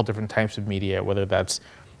across all different types of media, whether that's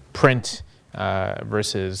print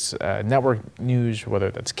versus network news,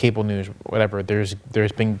 whether that's cable news, whatever, there's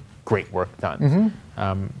been great work done.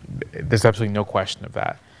 There's absolutely no question of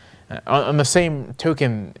that. On the same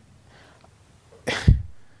token,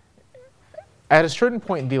 at a certain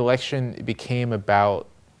point, the election became about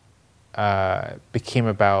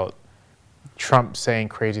Trump saying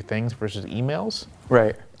crazy things versus emails.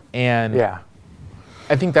 Right. And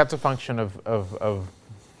I think that's a function of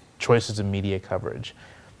choices of media coverage.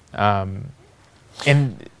 And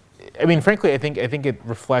I mean, frankly, I think it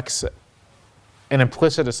reflects an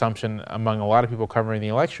implicit assumption among a lot of people covering the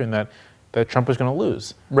election that Trump was going to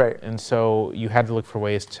lose. Right. And so you had to look for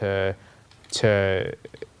ways to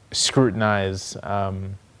scrutinize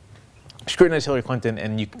Hillary Clinton,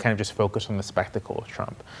 and you can kind of just focus on the spectacle of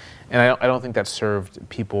Trump. And I don't think that served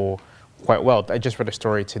people quite well. I just read a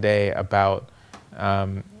story today about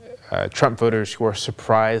Trump voters who are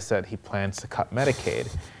surprised that he plans to cut Medicaid,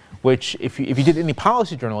 which if you did any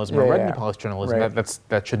policy journalism or read any policy journalism,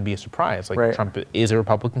 that shouldn't be a surprise. Like Trump is a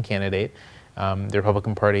Republican candidate. The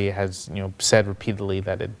Republican Party has said repeatedly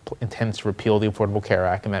that it intends to repeal the Affordable Care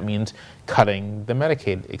Act, and that means cutting the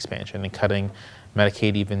Medicaid expansion and cutting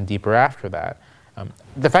Medicaid even deeper after that.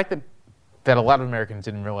 The fact that a lot of Americans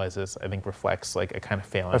didn't realize this, I think, reflects like a kind of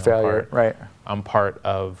failing on part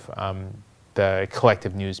of the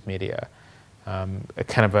collective news media, a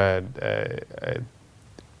kind of a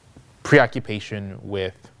preoccupation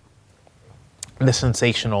with the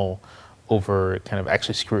sensational over kind of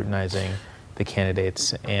actually scrutinizing the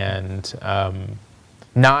candidates and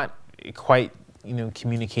not quite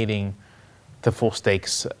communicating the full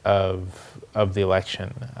stakes of the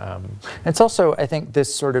election. It's also, I think,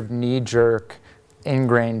 this sort of knee-jerk,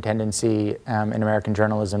 ingrained tendency in American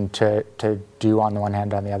journalism to do on the one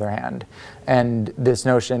hand, on the other hand. And this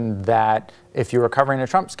notion that if you were covering a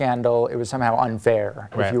Trump scandal, it was somehow unfair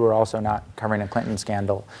if you were also not covering a Clinton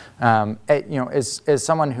scandal. As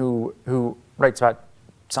someone who writes about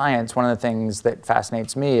science, one of the things that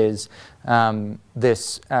fascinates me is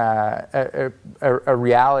this a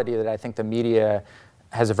reality that I think the media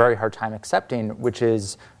has a very hard time accepting, which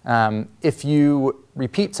is if you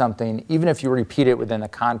repeat something, even if you repeat it within the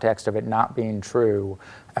context of it not being true,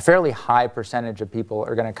 a fairly high percentage of people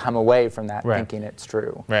are going to come away from that thinking it's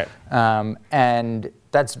true. And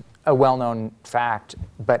that's a well-known fact,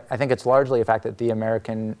 but I think it's largely a fact that the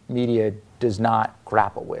American media does not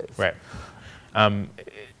grapple with.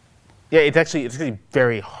 It's actually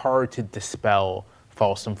very hard to dispel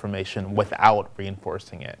false information without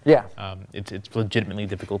reinforcing it. It's legitimately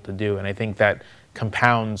difficult to do, and I think that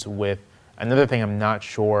compounds with another thing I'm not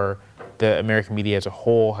sure the American media as a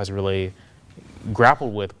whole has really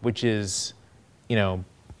grappled with, which is,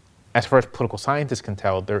 as far as political scientists can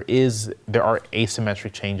tell, there are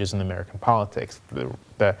asymmetric changes in American politics.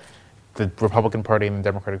 The the Republican Party and the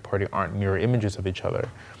Democratic Party aren't mirror images of each other,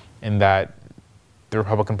 and that the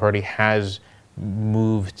Republican Party has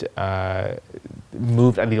moved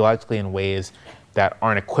ideologically in ways that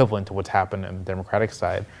aren't equivalent to what's happened on the Democratic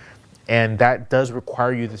side. And that does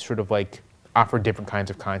require you to sort of like offer different kinds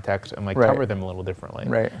of context and like cover them a little differently.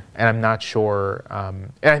 Right. And I'm not sure,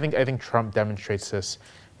 and I think Trump demonstrates this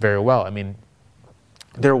very well. I mean,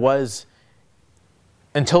 there was,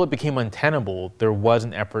 until it became untenable, there was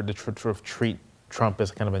an effort to sort of treat Trump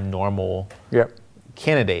as kind of a normal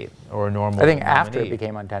candidate or a normal I think nominee. after it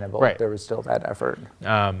became untenable, there was still that effort.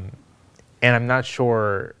 And I'm not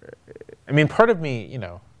sure, I mean, part of me,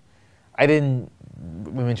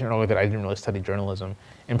 we mentioned earlier that I didn't really study journalism.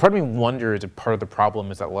 And part of me wonders if part of the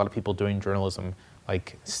problem is that a lot of people doing journalism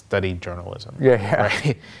like study journalism.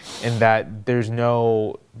 Right? And that there's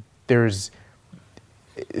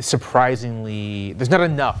surprisingly, there's not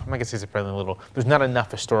enough, I'm not gonna say surprisingly little, there's not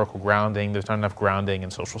enough historical grounding, there's not enough grounding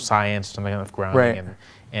in social science, there's not enough grounding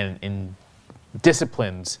in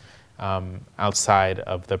disciplines outside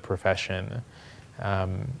of the profession.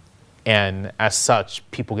 And as such,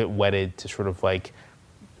 people get wedded to sort of like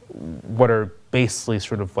what are basically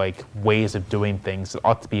sort of like ways of doing things that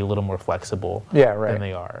ought to be a little more flexible than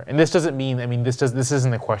they are. And this doesn't mean, I mean, this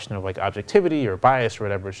isn't a question of like objectivity or bias or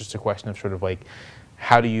whatever. It's just a question of sort of like,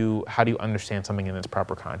 how do you understand something in its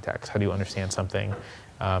proper context? How do you understand something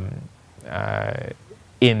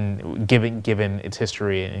given its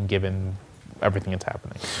history and given everything that's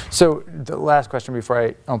happening? So the last question before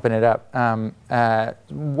I open it up,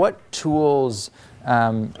 what tools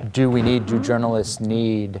do journalists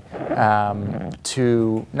need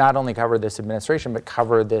to not only cover this administration, but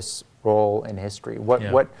cover this role in history?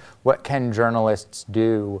 What can journalists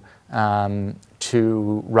do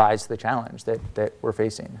to rise to the challenge that we're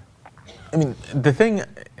facing? I mean, the thing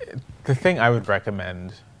I would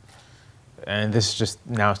recommend, and this is just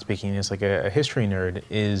now speaking as like a history nerd,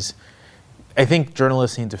 is I think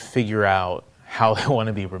journalists need to figure out how they want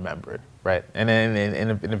to be remembered, right? And in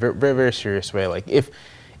a very, very serious way. Like if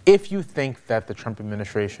you think that the Trump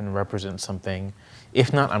administration represents something,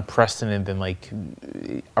 if not unprecedented, then like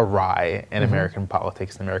awry in American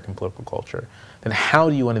politics and American political culture, then how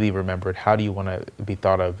do you want to be remembered? How do you want to be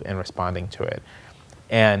thought of in responding to it?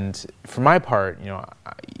 And for my part,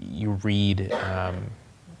 you read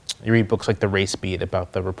books like The Race Beat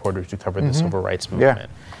about the reporters who covered the civil rights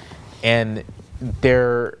movement. And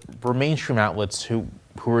there were mainstream outlets who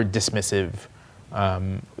were dismissive,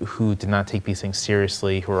 who did not take these things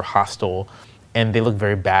seriously, who were hostile, and they look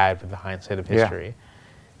very bad with the hindsight of history.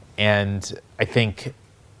 And I think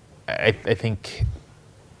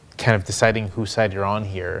kind of deciding whose side you're on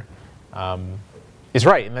here is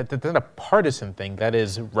right, and that's not a partisan thing. That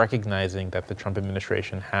is recognizing that the Trump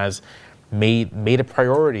administration has made a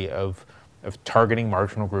priority of targeting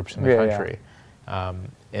marginal groups in the country.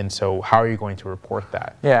 And so how are you going to report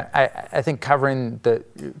that? I think covering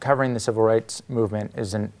the civil rights movement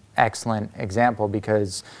is an excellent example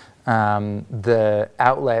because the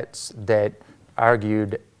outlets that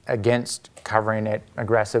argued against covering it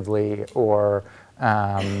aggressively or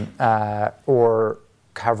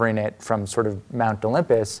covering it from sort of Mount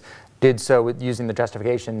Olympus did so with using the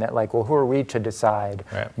justification that, like, well, who are we to decide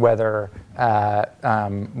whether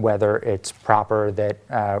it's proper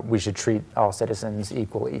that we should treat all citizens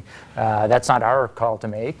equally? That's not our call to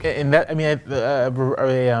make. And that, I mean,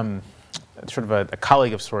 sort of a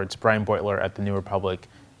colleague of sorts, Brian Beutler at the New Republic,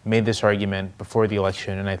 made this argument before the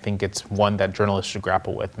election, and I think it's one that journalists should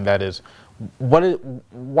grapple with, and that is, what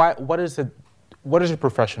is a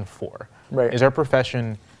profession for? Is our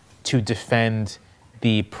profession to defend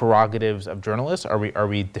the prerogatives of journalists? Are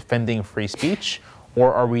we defending free speech,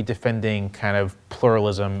 or are we defending kind of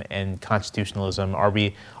pluralism and constitutionalism? Are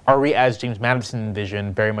we, as James Madison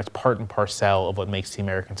envisioned, very much part and parcel of what makes the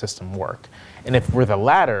American system work? And if we're the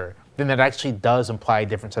latter, then that actually does imply a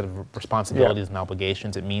different set of responsibilities and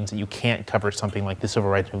obligations. It means that you can't cover something like the civil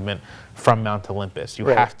rights movement from Mount Olympus. You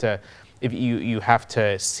have to, if you have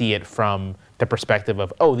to see it from the perspective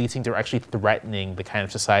of, oh, these things are actually threatening the kind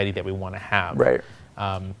of society that we want to have.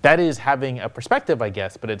 That is having a perspective, I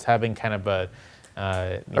guess, but it's having kind of a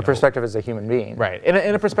perspective as a human being.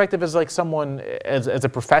 And a perspective as like someone, as a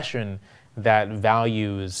profession that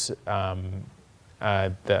values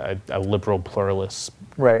a liberal, pluralist,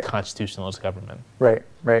 constitutionalist government. Let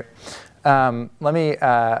me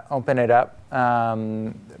open it up.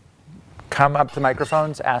 Come up to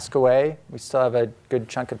microphones, ask away. We still have a good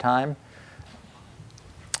chunk of time.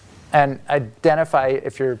 And identify,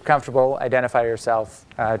 if you're comfortable, identify yourself,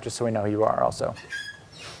 just so we know who you are also.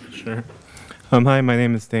 Sure. Hi, my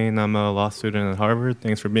name is Dane. I'm a law student at Harvard.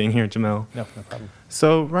 Thanks for being here, Jamel. No problem.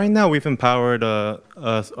 So right now we've empowered a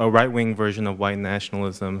right-wing version of white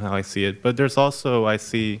nationalism, how I see it. But there's also, I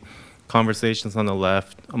see, conversations on the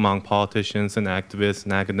left among politicians and activists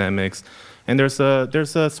and academics. And there's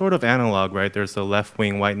a sort of analog, right? There's a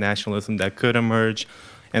left-wing white nationalism that could emerge.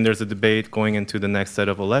 And there's a debate going into the next set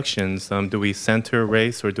of elections. Do we center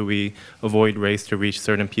race or do we avoid race to reach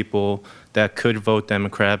certain people that could vote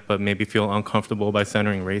Democrat but maybe feel uncomfortable by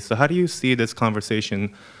centering race? So how do you see this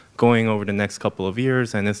conversation going over the next couple of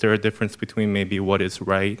years? And is there a difference between maybe what is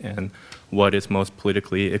right and what is most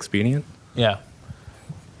politically expedient? Yeah.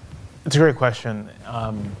 It's a great question.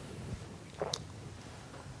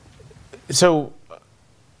 So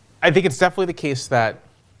I think it's definitely the case that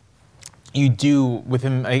you do,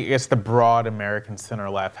 within, I guess, the broad American center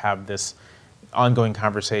left, have this ongoing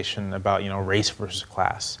conversation about, race versus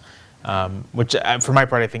class, which, for my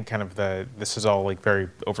part, I think kind of this is all like very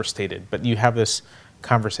overstated. But you have this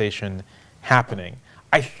conversation happening.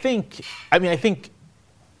 I think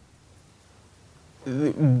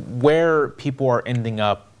where people are ending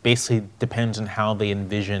up basically depends on how they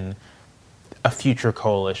envision a future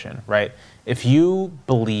coalition, right? If you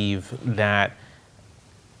believe that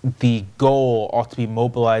the goal ought to be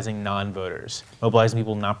mobilizing non-voters, mobilizing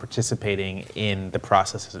people not participating in the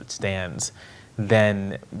process as it stands,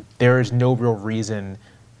 then there is no real reason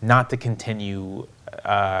not to continue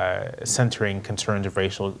centering concerns of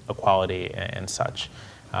racial equality and such.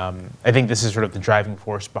 I think this is sort of the driving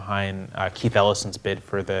force behind Keith Ellison's bid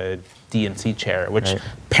for the DNC chair, which,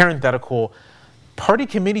 parenthetical, party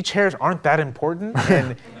committee chairs aren't that important,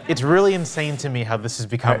 and it's really insane to me how this has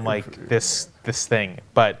become like this thing.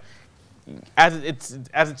 But as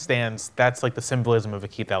it stands, that's like the symbolism of a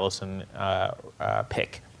Keith Ellison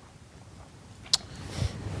pick.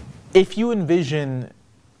 If you envision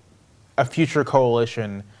a future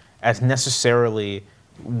coalition as necessarily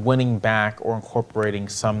winning back or incorporating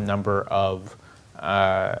some number of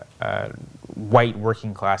white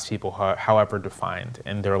working class people, however defined,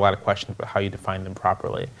 and there are a lot of questions about how you define them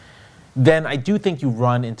properly, then I do think you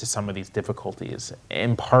run into some of these difficulties,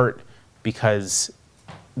 in part because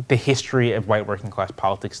the history of white working class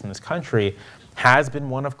politics in this country has been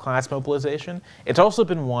one of class mobilization. It's also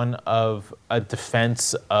been one of a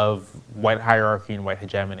defense of white hierarchy and white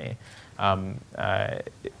hegemony. And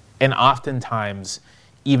oftentimes,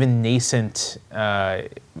 even nascent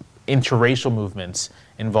interracial movements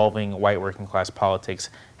involving white working class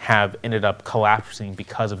politics have ended up collapsing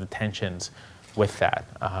because of the tensions with that.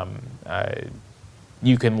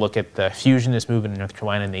 You can look at the fusionist movement in North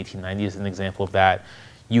Carolina in the 1890s as an example of that.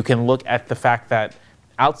 You can look at the fact that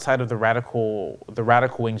outside of the radical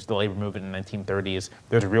wings of the labor movement in the 1930s,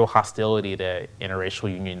 there's real hostility to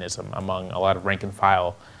interracial unionism among a lot of rank and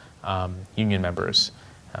file union members.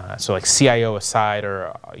 So like CIO aside,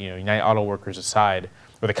 or United Auto Workers aside,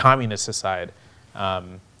 or the communists aside,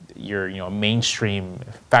 your a mainstream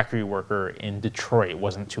factory worker in Detroit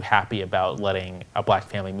wasn't too happy about letting a black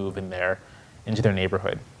family move into their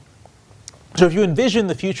neighborhood. So if you envision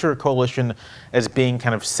the future coalition as being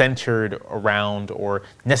kind of centered around or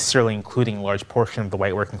necessarily including a large portion of the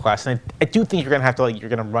white working class, and I do think you're going to have to you're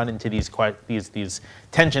going to run into these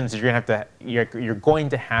tensions. You're going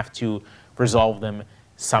to have to resolve them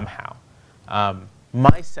somehow.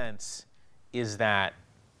 My sense is that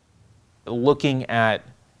looking at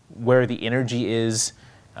where the energy is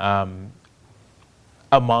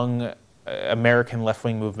among American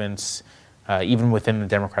left-wing movements, even within the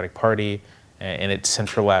Democratic Party and its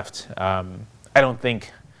center-left, I don't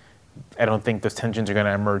think those tensions are going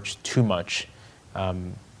to emerge too much,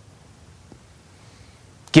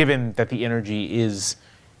 given that the energy is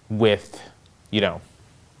with,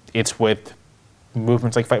 it's with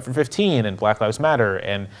movements like Fight for 15 and Black Lives Matter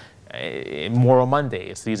and Moral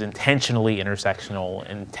Mondays, these intentionally intersectional,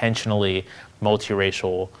 intentionally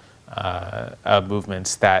multiracial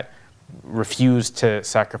movements that refuse to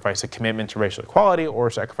sacrifice a commitment to racial equality or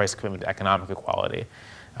sacrifice a commitment to economic equality.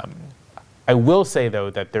 I will say, though,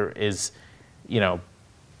 that there is, if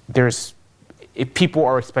people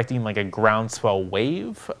are expecting like a groundswell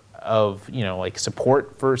wave of,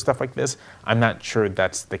 support for stuff like this, I'm not sure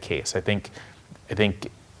that's the case. I think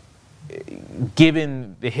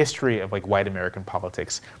given the history of white American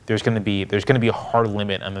politics, there's going to be a hard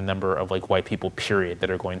limit on the number of white people, period,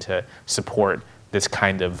 that are going to support this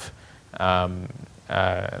kind of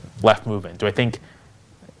left movement. Do I think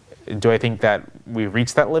that we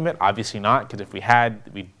reached that limit? Obviously not, because if we had,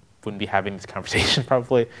 we wouldn't be having this conversation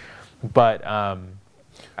probably. But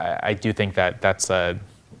I do think that that's a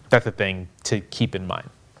thing to keep in mind.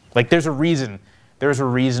 There's a reason there's a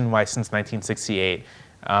reason why since 1968,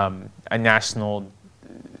 a national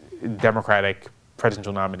Democratic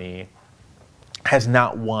presidential nominee has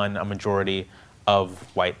not won a majority of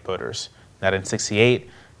white voters. Not in 68,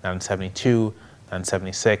 not in 72, not in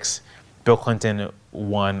 76. Bill Clinton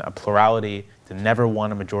won a plurality, never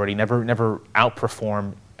won a majority, never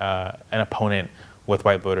outperformed an opponent with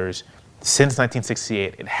white voters. Since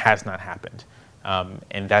 1968, it has not happened.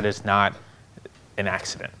 And that is not an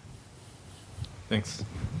accident. Thanks.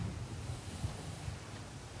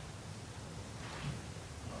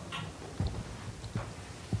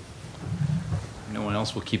 No one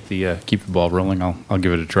else will keep the ball rolling. I'll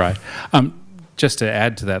give it a try. Just to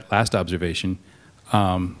add to that last observation,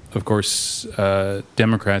 of course,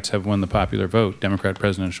 Democrats have won the popular vote. Democrat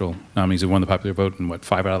presidential nominees have won the popular vote in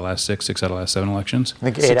 5 out of the last 6 out of the last 7 elections.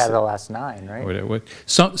 I think 8 out of the last 9, right?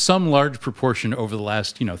 Some large proportion over the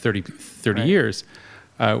last 30 right. years,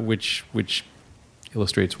 which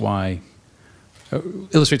illustrates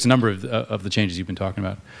illustrates a number of the changes you've been talking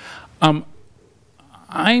about.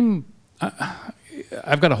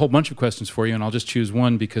 I've got a whole bunch of questions for you, and I'll just choose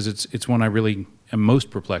one because it's one I really am most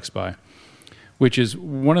perplexed by, which is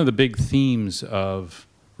one of the big themes of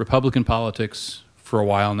Republican politics for a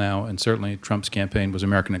while now, and certainly Trump's campaign, was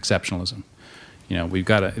American exceptionalism. We've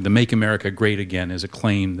got the "Make America Great Again" is a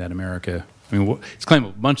claim that America. It's a claim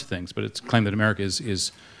of a bunch of things, but it's a claim that America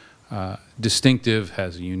is distinctive,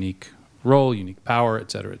 has a unique role, unique power, et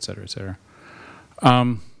cetera, et cetera, et cetera.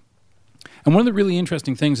 And one of the really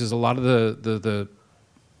interesting things is a lot of the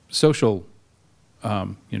social,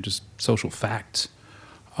 just social facts,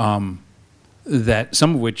 that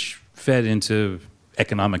some of which fed into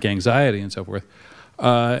economic anxiety and so forth,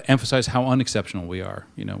 emphasize how unexceptional we are.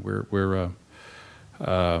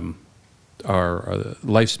 Our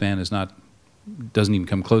lifespan doesn't even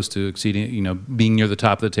come close to exceeding, being near the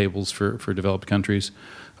top of the tables for developed countries.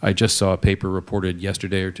 I just saw a paper reported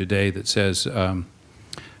yesterday or today that says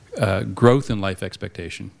growth in life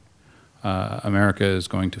expectation. America is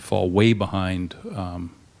going to fall way behind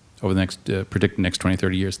over the predicted next 20,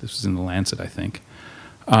 30 years. This was in the Lancet, I think.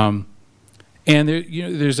 And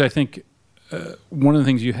there's, I think, one of the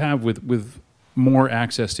things you have with more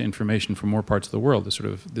access to information from more parts of the world,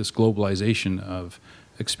 this globalization of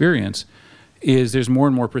experience, is there's more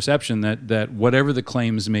and more perception that whatever the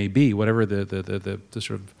claims may be, whatever the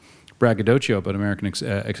sort of braggadocio about American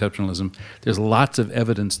exceptionalism, there's lots of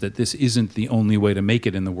evidence that this isn't the only way to make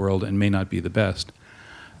it in the world and may not be the best.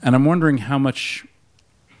 And I'm wondering how much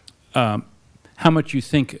you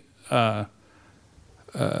think sort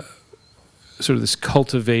of this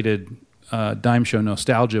cultivated dime show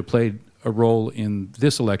nostalgia played a role in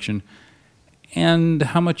this election, and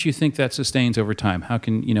how much you think that sustains over time. How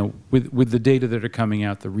can, with the data that are coming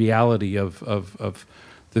out, the reality of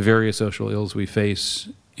the various social ills we face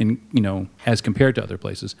in, as compared to other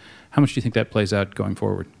places, how much do you think that plays out going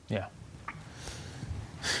forward? Yeah.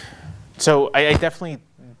 So I definitely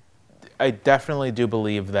do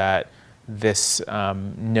believe that this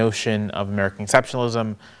notion of American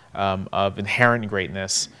exceptionalism, of inherent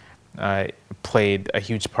greatness, played a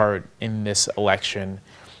huge part in this election.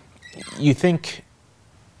 You think,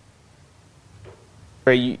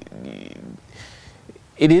 right?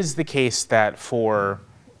 It is the case that for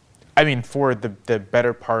the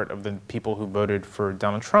better part of the people who voted for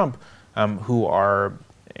Donald Trump, who are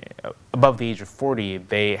above the age of 40,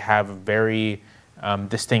 they have a very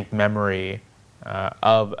distinct memory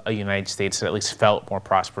of a United States that at least felt more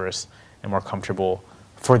prosperous and more comfortable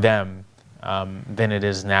for them than it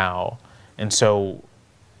is now. And so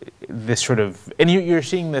this sort of, and you're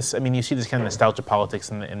seeing this, you see this kind of nostalgia politics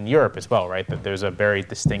in Europe as well, right? That there's a very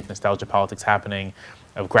distinct nostalgia politics happening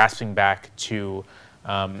of grasping back to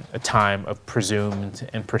a time of presumed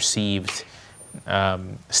and perceived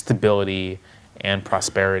stability and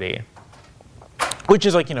prosperity, which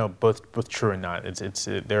is both true and not. It's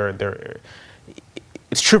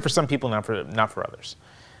true for some people, not for others.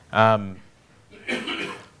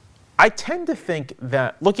 I tend to think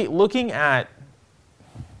that looking at,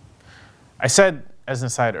 I said as an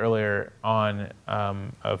aside earlier on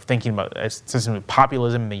of thinking about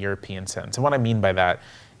populism in the European sense, and what I mean by that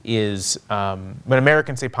is when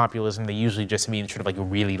Americans say populism, they usually just mean sort of like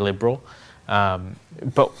really liberal.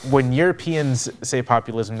 But when Europeans say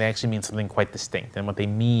populism, they actually mean something quite distinct. And what they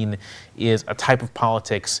mean is a type of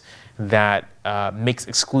politics that makes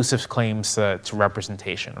exclusive claims to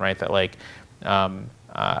representation, right? That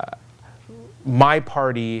my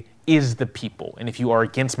party is the people, and if you are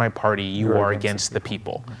against my party, you are against the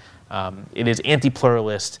people. It is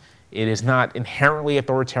anti-pluralist. It is not inherently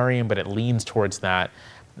authoritarian, but it leans towards that.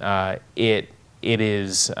 It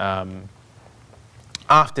is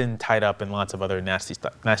often tied up in lots of other nasty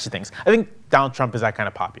things. I think Donald Trump is that kind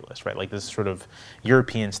of populist, right? Like this sort of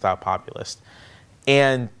European-style populist.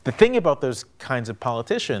 And the thing about those kinds of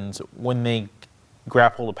politicians, when they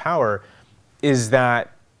grab hold of power, is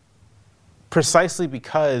that precisely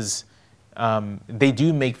because they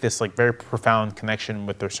do make this like very profound connection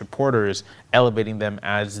with their supporters, elevating them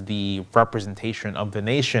as the representation of the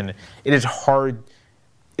nation, it is hard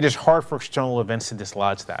for external events to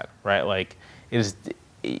dislodge that, right? Like,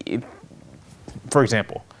 for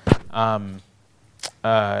example, I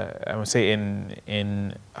would say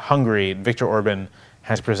in Hungary, Viktor Orban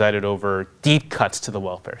has presided over deep cuts to the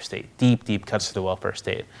welfare state, deep cuts to the welfare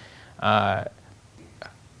state.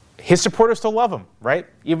 His supporters still love him, right?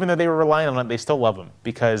 Even though they were relying on it, they still love him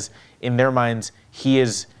because in their minds, he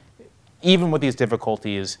is, even with these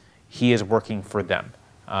difficulties, he is working for them.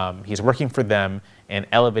 He's working for them and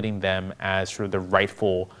elevating them as sort of the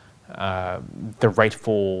rightful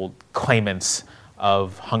claimants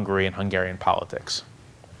of Hungary and Hungarian politics.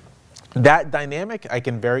 That dynamic I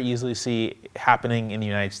can very easily see happening in the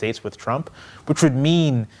United States with Trump, which would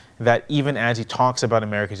mean that even as he talks about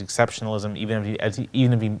America's exceptionalism, even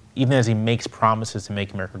as he makes promises to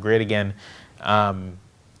make America great again,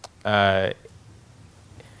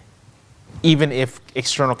 even if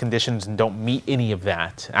external conditions don't meet any of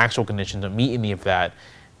that, actual conditions don't meet any of that,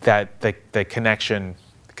 that the connection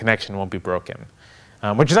won't be broken.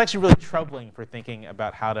 Which is actually really troubling for thinking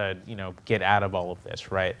about how to, get out of all of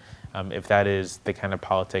this, right? If that is the kind of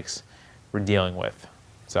politics we're dealing with.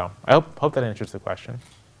 So I hope that answers the question.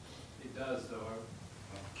 It does, though.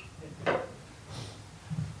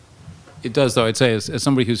 It does, though. I'd say, as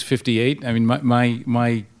somebody who's 58, I mean,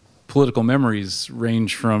 my political memories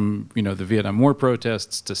range from the Vietnam War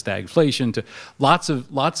protests to stagflation to lots of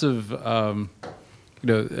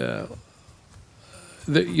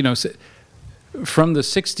from the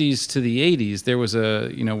 60s to the 80s, there was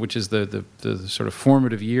which is the sort of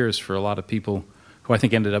formative years for a lot of people who I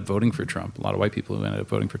think ended up voting for Trump. A lot of white people who ended up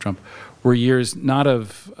voting for Trump were years not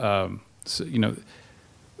of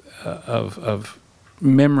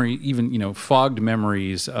memory, even fogged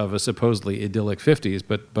memories of a supposedly idyllic 50s,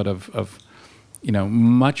 but of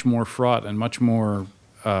much more fraught and much more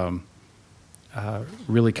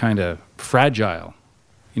really kind of fragile.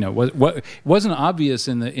 What wasn't obvious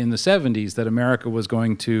in the 70s that America was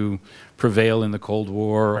going to prevail in the Cold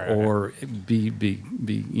War or be I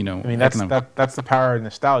mean, that's the power of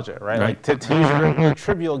nostalgia, right? Like to use a really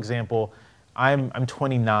trivial example, I'm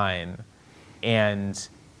 29, and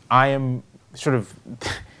I am sort of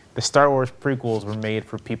the Star Wars prequels were made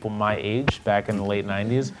for people my age back in the late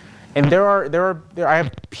 90s, and I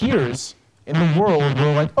have peers in the world who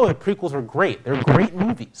are like, oh, the prequels were great. They're great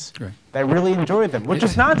movies. Right. I really enjoyed them, which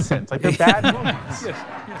is nonsense. Like, they're bad movies.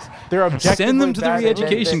 Yes. They're objectively send them to the bad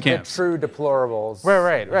re-education camps. True deplorables.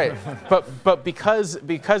 Right. But because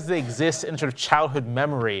they exist in sort of childhood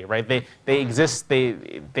memory, right? They exist.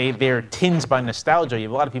 They're tinged by nostalgia. You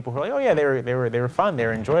have a lot of people who are like, oh yeah, they were fun. They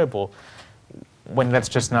were enjoyable. When that's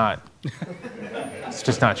just not. It's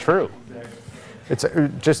just not true. It's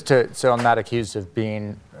so I'm not accused of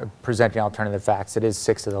presenting alternative facts. It is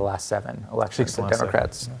 6 of the last 7 elections for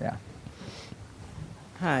Democrats. Yeah.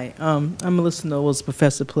 Hi, I'm Melissa Knowles,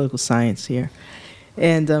 professor of political science here,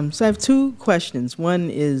 and so I have 2 questions. One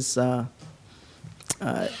is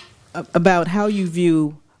about how you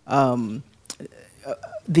view I'm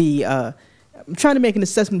trying to make an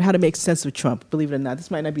assessment of how to make sense of Trump. Believe it or not,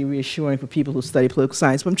 this might not be reassuring for people who study political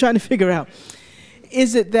science, but I'm trying to figure out: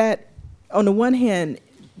 is it that on the one hand,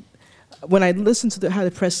 when I listen to how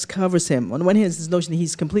the press covers him, on the one hand, there's this notion that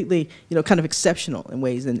he's completely, kind of exceptional in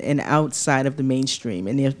ways and outside of the mainstream,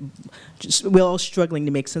 and we're all struggling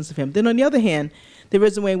to make sense of him. Then on the other hand, there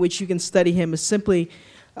is a way in which you can study him as simply,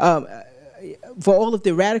 for all of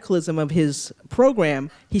the radicalism of his program,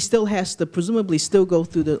 he still has to presumably still go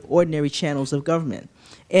through the ordinary channels of government,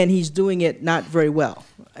 and he's doing it not very well.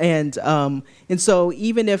 And so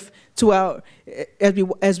even if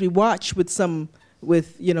as we watch with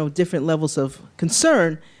different levels of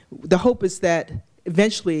concern, the hope is that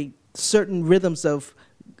eventually certain rhythms of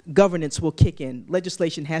governance will kick in.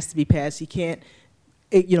 Legislation has to be passed. He can't,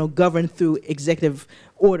 govern through executive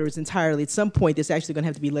orders entirely. At some point, there's actually going to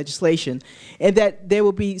have to be legislation, and that there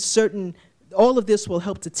will be all of this will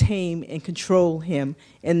help to tame and control him,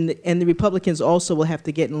 and the Republicans also will have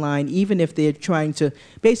to get in line, even if they're trying to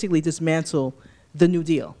basically dismantle the New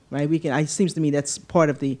Deal, right? It seems to me that's part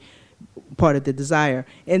of the desire.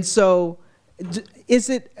 And so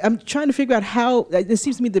I'm trying to figure out how, it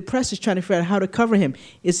seems to me the press is trying to figure out how to cover him.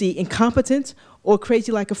 Is he incompetent or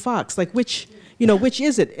crazy like a fox? Like which, which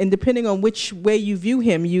is it? And depending on which way you view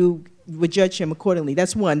him, you would judge him accordingly.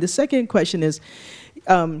 That's one. The second question is,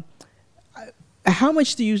 how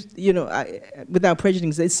much do you, without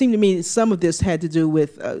prejudicing, it seemed to me some of this had to do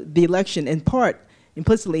with the election, in part,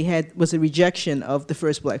 implicitly was a rejection of the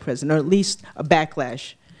first black president, or at least a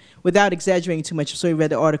backlash. Without exaggerating too much, so I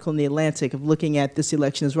read the article in The Atlantic of looking at this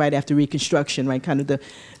election as right after Reconstruction, right, kind of the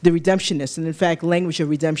redemptionists, and in fact, language of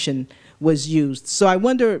redemption was used. So I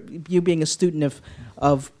wonder, you being a student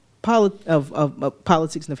of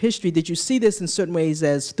politics and of history, did you see this in certain ways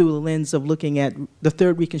as through the lens of looking at the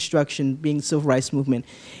third Reconstruction being the Civil Rights Movement,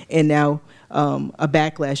 and now a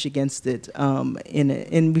backlash against it?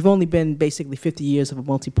 And we've only been basically 50 years of a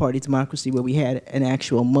multi-party democracy where we had an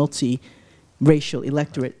actual multi-racial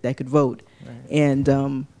electorate that could vote,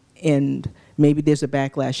 right. And maybe there's a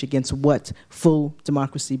backlash against what full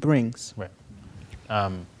democracy brings. Right.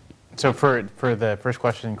 So for the first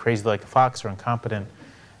question, crazy like a fox or incompetent.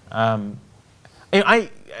 I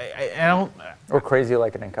don't. Or crazy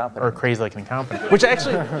like an incompetent. Or crazy like an incompetent. Which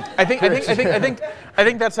actually, I think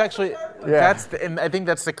that's actually and I think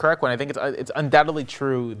that's the correct one. I think it's undoubtedly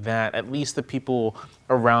true that at least the people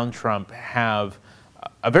around Trump have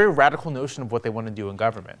a very radical notion of what they want to do in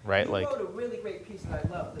government, right? You like wrote a really great piece that I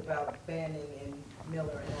loved about Bannon and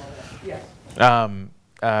Miller and all that.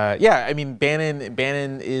 Yes. Yeah, I mean,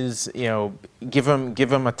 Bannon is, give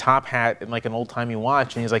him a top hat and like an old timey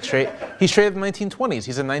watch, and he's like straight out of the 1920s.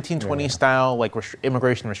 He's a 1920s style like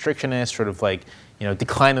immigration restrictionist, sort of like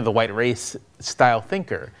decline of the white race style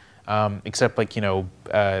thinker, except like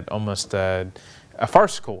almost a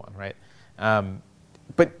farcical one, right?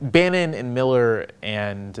 But Bannon and Miller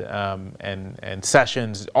and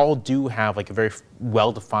Sessions all do have like a very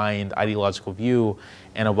well-defined ideological view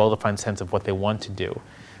and a well-defined sense of what they want to do.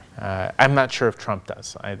 I'm not sure if Trump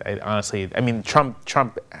does. I honestly,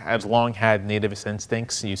 Trump has long had nativist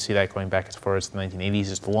instincts. You see that going back as far as the 1980s.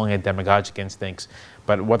 He's long had demagogic instincts,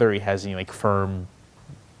 but whether he has firm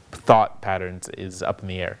thought patterns is up in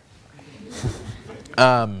the air.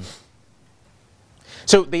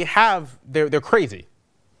 So they're crazy.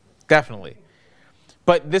 Definitely.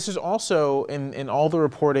 But this is also, in all the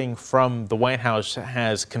reporting from the White House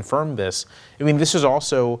has confirmed this. I mean, this is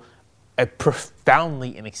also a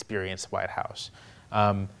profoundly inexperienced White House.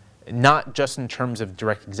 Not just in terms of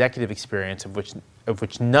direct executive experience, of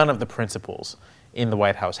which none of the principals in the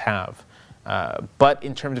White House have, but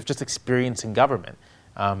in terms of just experience in government.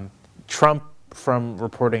 Trump, from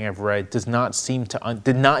reporting I've read, did not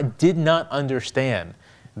understand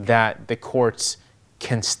that the courts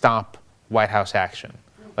can stop White House action.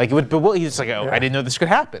 Like it would bewilder. He's like, I didn't know this could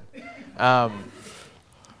happen.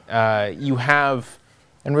 You have,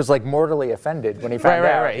 and was like mortally offended when he found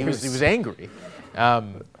out. Right. He was angry.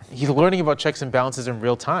 He's learning about checks and balances in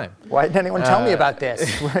real time. Why didn't anyone tell me about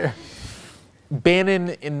this?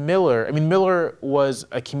 Bannon and Miller. I mean, Miller was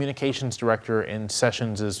a communications director in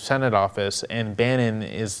Sessions' Senate office, and Bannon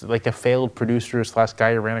is like a failed producer /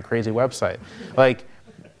 guy who ran a crazy website. Like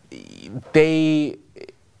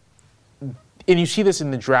and you see this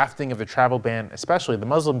in the drafting of the travel ban, especially the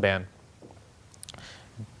Muslim ban.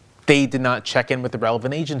 They did not check in with the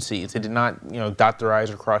relevant agencies. They did not, dot their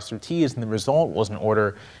I's or cross their T's, and the result was an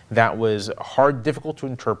order that was hard, difficult to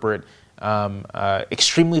interpret,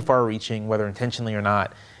 extremely far-reaching, whether intentionally or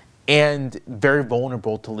not, and very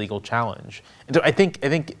vulnerable to legal challenge. And so I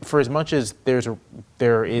think for as much as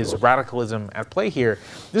there is radicalism at play here,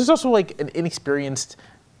 this is also like an inexperienced,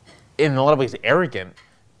 in a lot of ways, arrogant,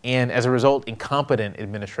 and as a result, incompetent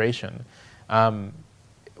administration.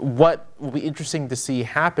 What will be interesting to see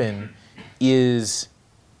happen is,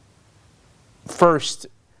 first,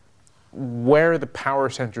 where the power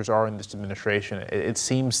centers are in this administration. It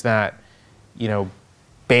seems that,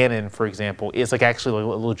 Bannon, for example, is like actually a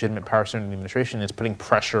legitimate power center in the administration. Is putting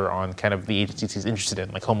pressure on kind of the agencies he's interested in,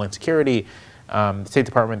 like Homeland Security, the State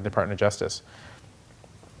Department, the Department of Justice.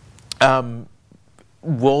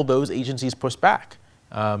 Will those agencies push back?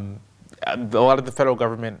 A lot of the federal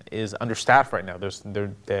government is understaffed right now. There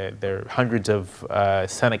are hundreds of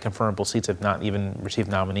Senate confirmable seats have not even received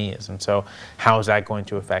nominees, and so how is that going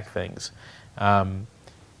to affect things?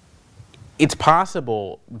 It's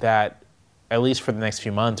possible that, at least for the next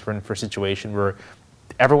few months, we're in for a situation where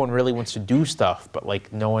everyone really wants to do stuff, but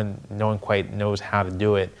like no one quite knows how to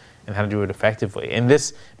do it and how to do it effectively. And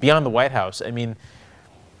this, beyond the White House, I mean,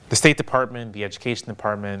 the State Department, the Education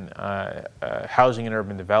Department, Housing and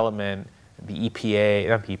Urban Development, the EPA,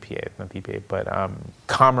 not the EPA, but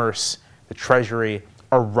Commerce, the Treasury,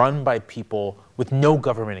 are run by people with no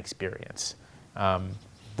government experience,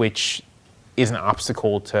 which is an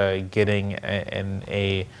obstacle to getting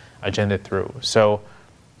a agenda through. So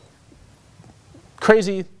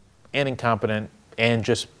crazy and incompetent and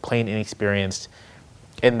just plain inexperienced.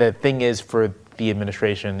 And the thing is for the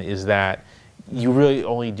administration is that you really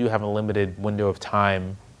only do have a limited window of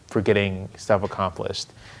time for getting stuff accomplished.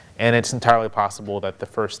 And it's entirely possible that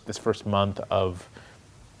this first month of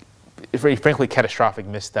frankly catastrophic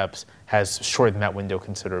missteps has shortened that window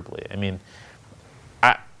considerably. I mean,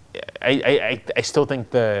 I still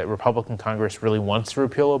think the Republican Congress really wants to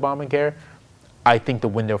repeal Obamacare. I think the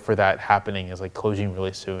window for that happening is like closing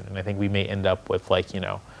really soon, and I think we may end up with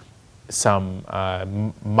some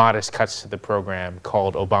modest cuts to the program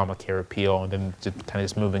called Obamacare repeal, and then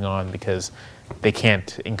just moving on because they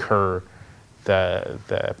can't incur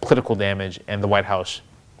the political damage, and the White House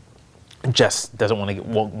just doesn't want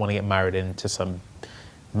to get mired into some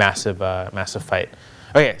massive fight.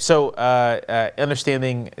 Okay, so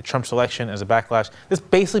understanding Trump's election as a backlash. This has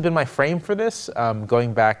basically been my frame for this,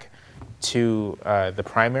 going back to the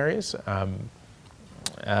primaries. And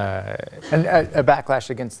a backlash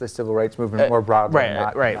against the civil rights movement more broadly.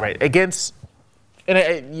 Right. Against, and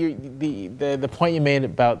the point you made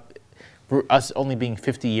about us only being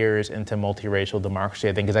 50 years into multiracial democracy,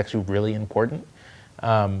 I think is actually really important.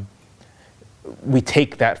 We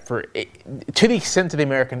take that to the extent that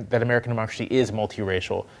American democracy is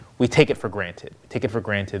multiracial, we take it for granted. We take it for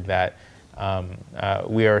granted that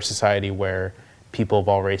we are a society where people of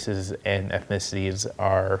all races and ethnicities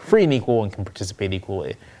are free and equal and can participate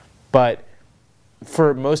equally. But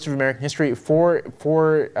for most of American history, for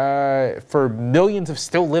millions of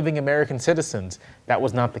still living American citizens, that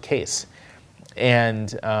was not the case.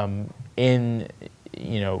 And in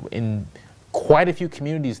quite a few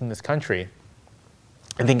communities in this country,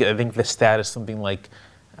 I think the stat is something like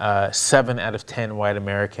 7 out of 10 white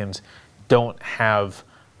Americans don't have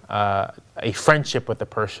a friendship with a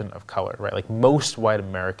person of color, right? Like most white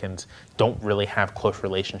Americans don't really have close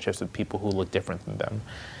relationships with people who look different than them.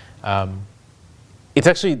 It's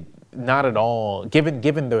actually not at all,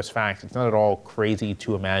 given those facts, it's not at all crazy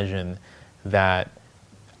to imagine that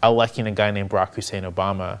electing a guy named Barack Hussein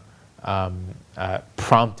Obama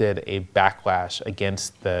prompted a backlash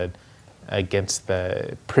against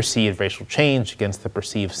the perceived racial change, against the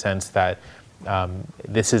perceived sense that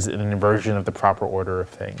this is an inversion of the proper order of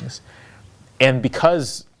things. And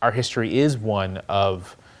because our history is one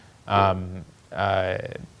of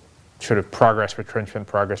sort of progress,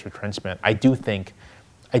 retrenchment, I do think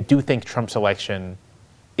Trump's election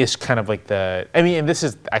is kind of like and this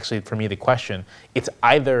is actually for me the question, it's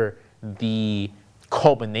either the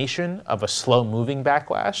culmination of a slow-moving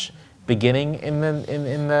backlash beginning in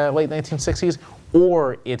the late 1960s,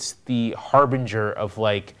 or it's the harbinger of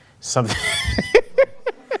like something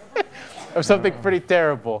of something pretty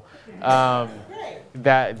terrible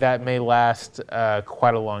that may last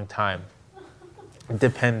quite a long time,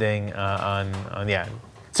 depending on yeah.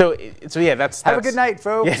 So yeah, that's have a good night,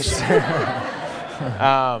 folks. Yes.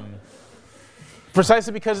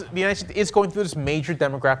 Precisely because the United States is going through this major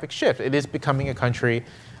demographic shift. It is becoming a country.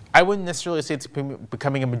 I wouldn't necessarily say it's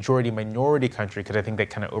becoming a majority-minority country, because I think that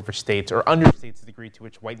kind of overstates or understates the degree to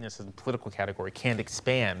which whiteness as a political category can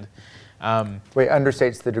expand. Wait,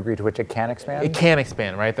 understates the degree to which it can expand? It can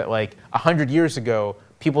expand, right? That like 100 years ago,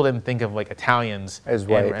 people didn't think of like Italians as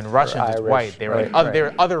white and Russians as white. They were there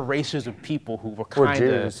were other races of people who were kind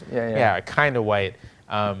of kind of white.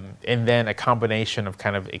 And then a combination of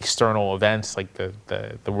kind of external events like the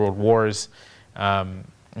World Wars, the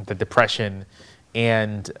Depression,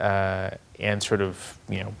 and sort of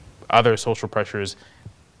other social pressures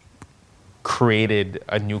created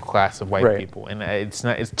a new class of white people. And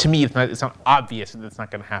to me it's not obvious that it's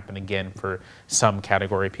not going to happen again for some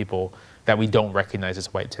category of people that we don't recognize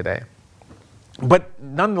as white today. But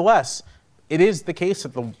nonetheless, it is the case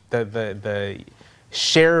that the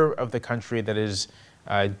share of the country that is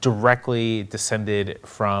directly descended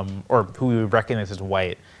from, or who we would recognize as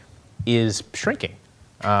white, is shrinking.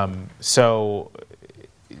 So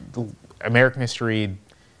American history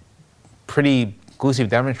pretty conclusively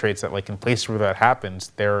demonstrates that, like, in places where that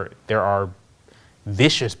happens, there are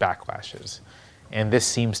vicious backlashes, and this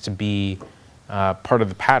seems to be part of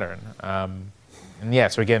the pattern. And yeah,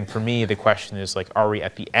 so again, for me, the question is, like, are we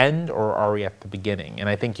at the end or are we at the beginning? And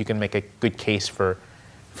I think you can make a good case for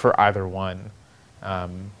either one.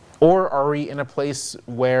 Or are we in a place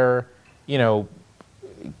where,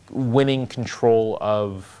 winning control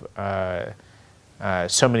of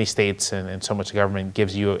so many states and so much government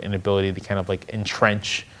gives you an ability to kind of like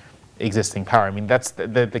entrench existing power? I mean, that's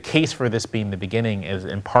the case for this being the beginning is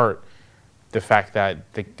in part the fact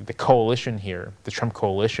that the coalition here, the Trump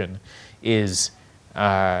coalition, is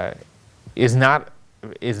not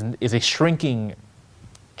is a shrinking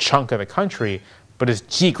chunk of the country, but is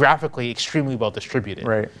geographically extremely well distributed.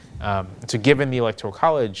 Right. So given the Electoral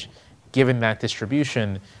College, given that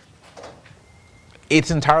distribution,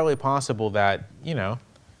 it's entirely possible that,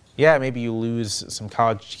 maybe you lose some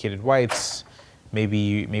college-educated whites,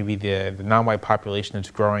 maybe the non-white population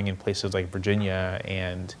is growing in places like Virginia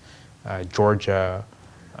and Georgia.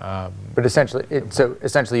 But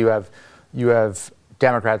essentially, you have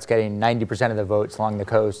Democrats getting 90% of the votes along the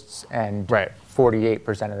coasts and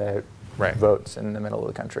 48% of the votes in the middle of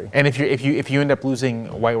the country. And if you end up losing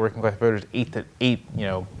white working class voters 2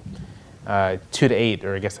 to 8,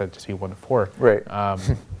 or I guess that'd just be 1 to 4, right?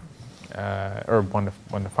 Or 1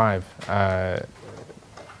 to 5,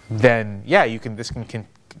 then this can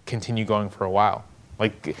continue going for a while.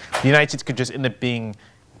 Like the United States could just end up being,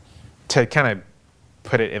 to kind of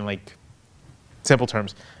put it in like simple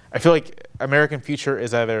terms, I feel like American future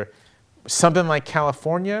is either something like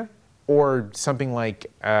California or something like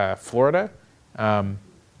Florida,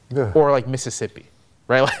 or like Mississippi,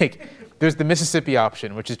 right? Like there's the Mississippi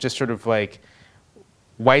option, which is just sort of like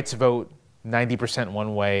whites vote 90%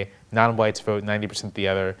 one way, non-whites vote 90% the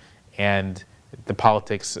other, and the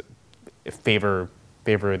politics favor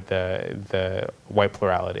the white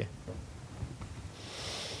plurality.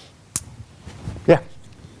 Yeah.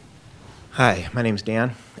 Hi, my name's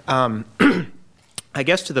Dan. I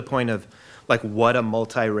guess to the point of like what a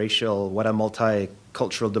multiracial, what a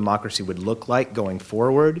multicultural democracy would look like going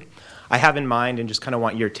forward, I have in mind and just kind of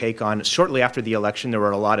want your take on, shortly after the election, there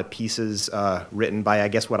were a lot of pieces written by, I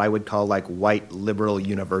guess, what I would call like white liberal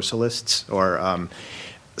universalists, or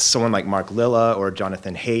someone like Mark Lilla or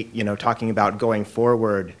Jonathan Haidt, talking about going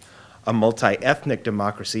forward, a multi-ethnic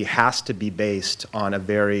democracy has to be based on a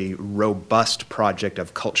very robust project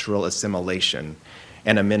of cultural assimilation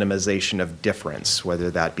and a minimization of difference, whether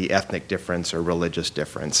that be ethnic difference or religious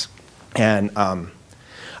difference. And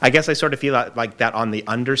I guess I sort of feel like that on the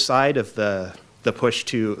underside of the push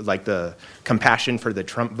to like the compassion for the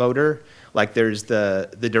Trump voter, like there's the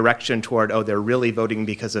direction toward, they're really voting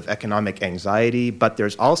because of economic anxiety, but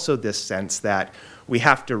there's also this sense that we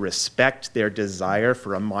have to respect their desire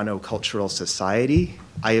for a monocultural society.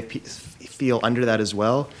 I feel under that as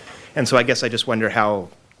well. And so I guess I just wonder how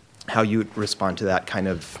you would respond to that kind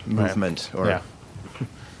of movement. Or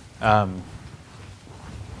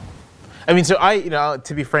So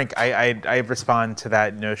to be frank, I respond to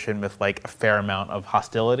that notion with like a fair amount of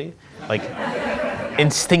hostility, like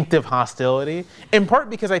instinctive hostility, in part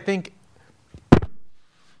because I think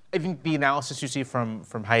the analysis you see from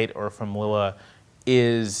Haidt or from Lilla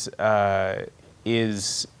is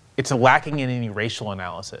it's lacking in any racial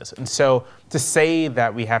analysis. And so to say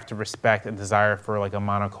that we have to respect a desire for like a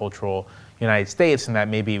monocultural United States and that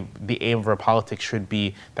maybe the aim of our politics should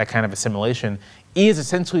be that kind of assimilation is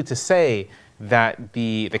essentially to say that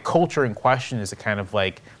the culture in question is a kind of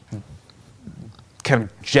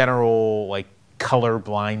general like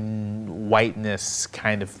colorblind whiteness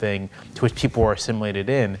kind of thing to which people are assimilated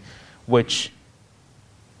in, which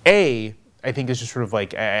I think is just sort of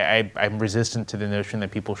like I'm resistant to the notion that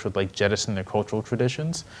people should like jettison their cultural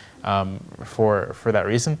traditions for that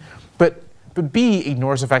reason, but B,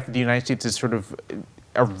 ignores the fact that the United States is sort of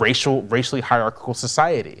a racially hierarchical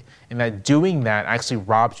society, and that doing that actually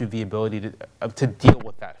robs you of the ability to deal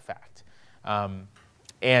with that fact.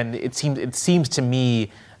 And it seems to me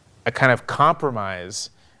a kind of compromise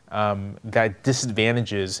that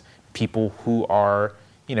disadvantages people who are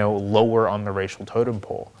lower on the racial totem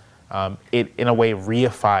pole. It in a way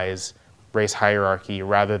reifies race hierarchy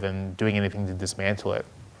rather than doing anything to dismantle it.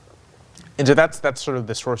 And so that's sort of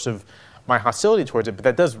the source of my hostility towards it. But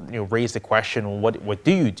that does raise the question: what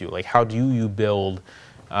do you do? Like, how do you build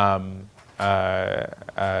a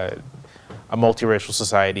multiracial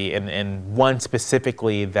society, and one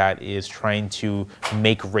specifically that is trying to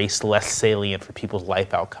make race less salient for people's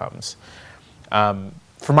life outcomes?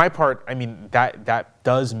 For my part, I mean that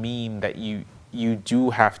does mean that you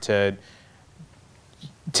do have to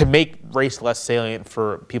make race less salient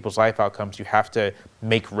for people's life outcomes. You have to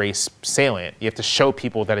make race salient. You have to show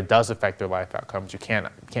people that it does affect their life outcomes. You can't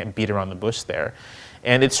beat around the bush there.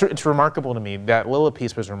 And it's remarkable to me, that Lilla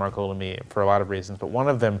piece was remarkable to me for a lot of reasons, but one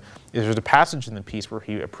of them is there's a passage in the piece where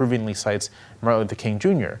he approvingly cites Martin Luther King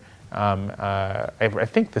Jr. I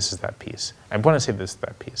think this is that piece. I want to say this is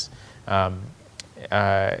that piece.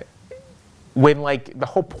 When like the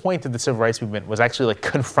whole point of the civil rights movement was actually like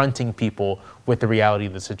confronting people with the reality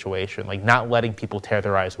of the situation, like not letting people tear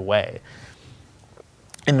their eyes away.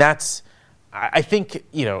 And that's, I think,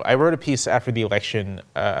 I wrote a piece after the election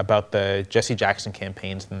about the Jesse Jackson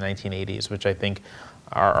campaigns in the 1980s, which I think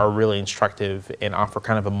are really instructive and offer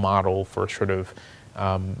kind of a model for sort of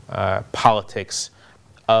politics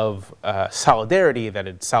of solidarity, that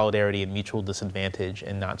it's solidarity and mutual disadvantage,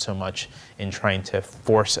 and not so much in trying to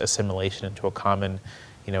force assimilation into a common,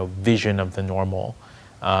 vision of the normal.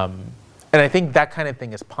 And I think that kind of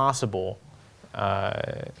thing is possible,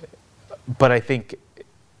 but I think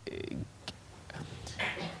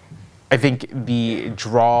the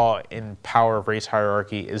draw and power of race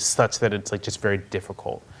hierarchy is such that it's like just very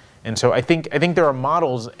difficult. And so I think there are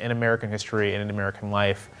models in American history and in American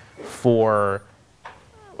life for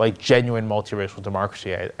like genuine multiracial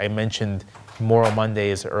democracy. I mentioned Moral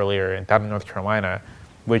Mondays earlier down in North Carolina,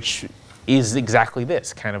 which is exactly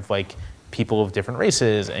this, kind of like people of different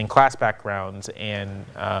races and class backgrounds and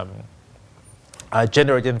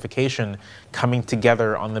gender identification coming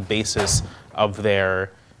together on the basis of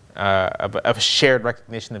their of a shared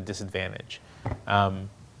recognition of disadvantage.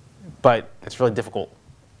 But it's really difficult,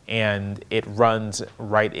 and it runs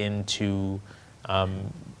right into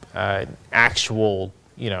actual,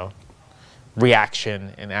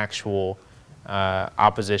 reaction and actual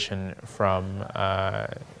opposition from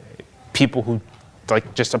people who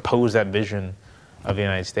like just oppose that vision of the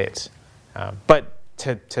United States. But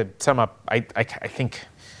to sum up, I think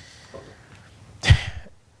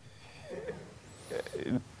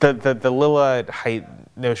the Lilla height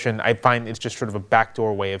notion, I find it's just sort of a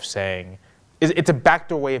backdoor way of saying, it's a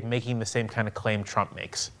backdoor way of making the same kind of claim Trump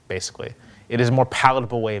makes, basically. It is a more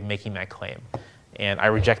palatable way of making that claim. And I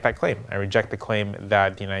reject that claim. I reject the claim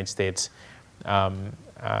that the United States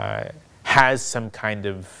has some kind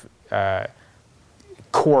of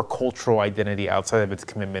core cultural identity outside of its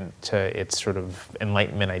commitment to its sort of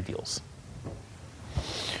Enlightenment ideals.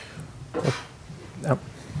 Oh.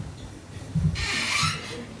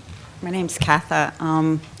 My name's Katha.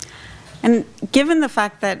 And given the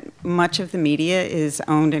fact that much of the media is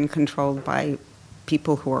owned and controlled by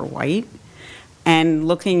people who are white, and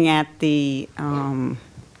looking at the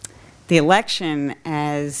election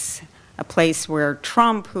as a place where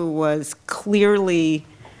Trump, who was clearly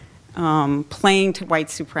playing to white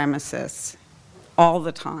supremacists all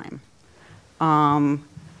the time,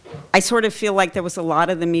 I sort of feel like there was a lot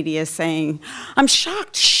of the media saying, I'm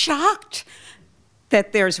shocked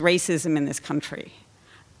that there's racism in this country.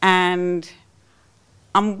 And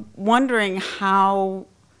I'm wondering how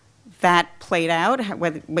that played out,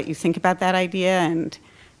 what you think about that idea,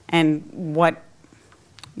 and what,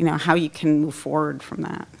 how you can move forward from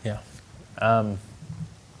that. Yeah.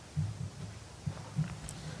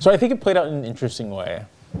 So I think it played out in an interesting way,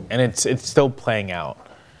 and it's still playing out,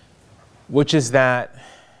 which is that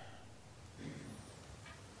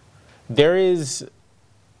there is,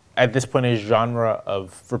 at this point, a genre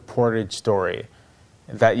of reported story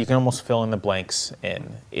that you can almost fill in the blanks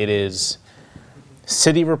in. It is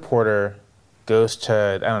city reporter goes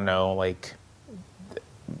to, I don't know, like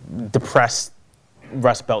depressed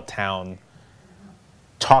Rust Belt town,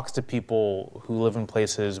 talks to people who live in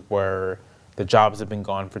places where the jobs have been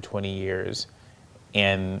gone for 20 years,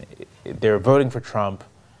 and they're voting for Trump,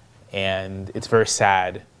 and it's very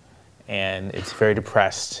sad, and it's very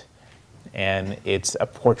depressed, and it's a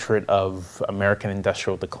portrait of American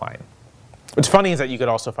industrial decline. What's funny is that you could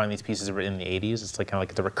also find these pieces written in the 80s. It's like kind of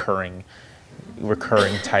like the recurring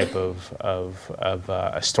type of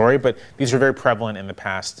a story, but these are very prevalent in the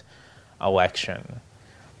past election.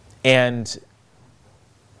 And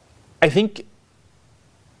I think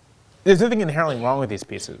there's nothing inherently wrong with these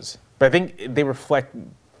pieces, but I think they reflect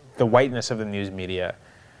the whiteness of the news media,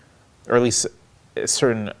 or at least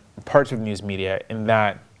certain parts of news media, in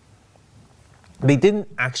that they didn't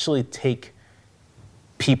actually take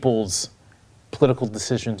people's political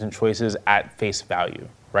decisions and choices at face value,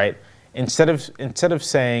 right? Instead of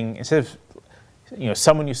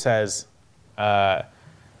someone who says,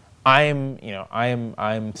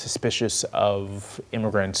 I'm suspicious of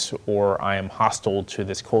immigrants, or I am hostile to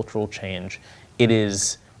this cultural change, it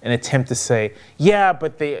is an attempt to say, yeah,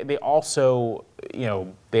 but they also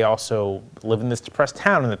live in this depressed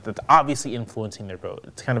town, and that's obviously influencing their vote.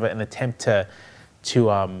 It's kind of an attempt to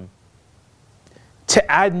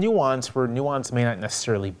add nuance where nuance may not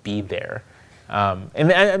necessarily be there.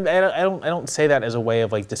 And I don't say that as a way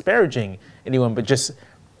of like disparaging anyone, but just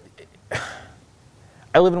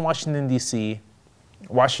I live in Washington, D.C.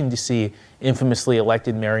 Washington, D.C. infamously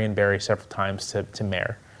elected Marion Barry several times to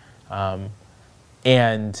mayor.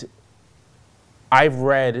 And I've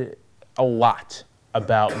read a lot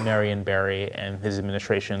about Marion Barry and his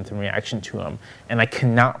administration in reaction to him, and I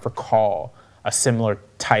cannot recall a similar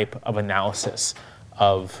type of analysis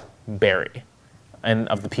of Barry. and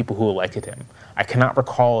of the people who elected him. I cannot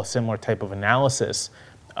recall a similar type of analysis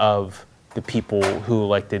of the people who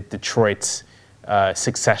elected Detroit's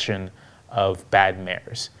succession of bad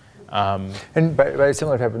mayors. And by a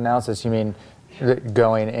similar type of analysis, you mean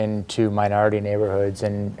going into minority neighborhoods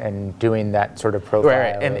and doing that sort of profile?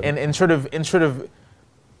 Right, and sort of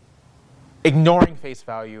ignoring face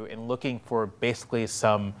value and looking for basically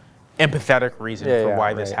some empathetic reason for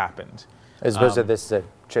why this happened. As opposed to this is a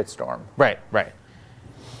shitstorm. Right.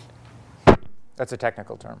 That's a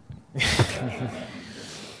technical term.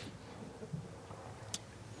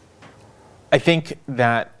 I think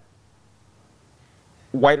that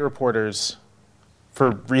white reporters, for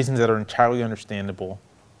reasons that are entirely understandable,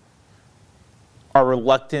 are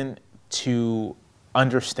reluctant to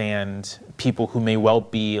understand people who may well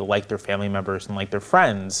be like their family members and like their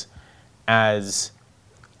friends as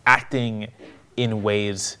acting in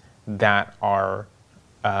ways that are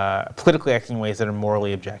politically acting in ways that are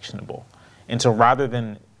morally objectionable. And so rather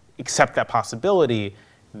than accept that possibility,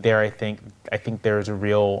 I think there's a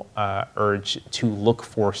real urge to look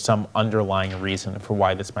for some underlying reason for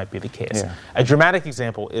why this might be the case. Yeah. A dramatic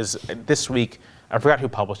example is this week, I forgot who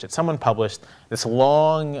published it. Someone published this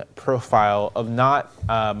long profile of not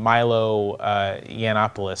Milo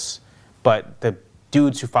Yiannopoulos, but the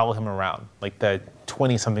dudes who follow him around, like the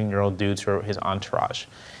 20-something-year-old dudes who are his entourage.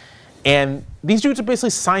 And these dudes are basically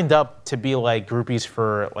signed up to be like groupies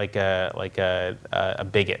for like a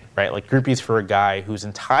bigot, right? Like groupies for a guy whose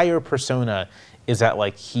entire persona is that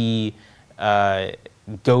like he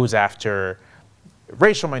goes after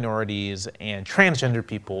racial minorities and transgender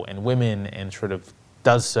people and women and sort of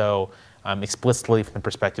does so explicitly from the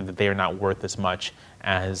perspective that they are not worth as much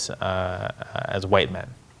as white men.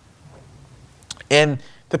 And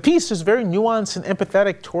the piece is very nuanced and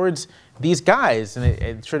empathetic towards these guys, and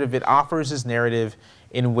it offers this narrative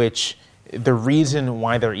in which the reason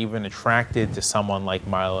why they're even attracted to someone like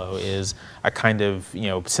Milo is a kind of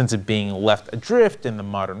sense of being left adrift in the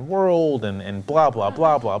modern world and blah blah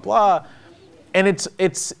blah blah blah, and it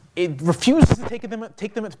refuses to take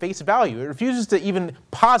them at face value. It refuses to even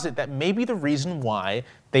posit that maybe the reason why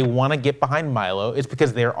they want to get behind Milo is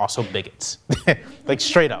because they're also bigots, like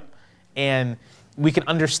straight up, and we can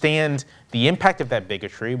understand the impact of that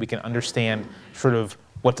bigotry. We can understand sort of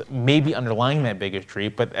what's maybe underlying that bigotry,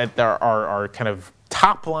 but our kind of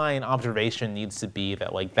top line observation needs to be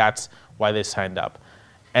that like that's why they signed up.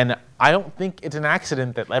 And I don't think it's an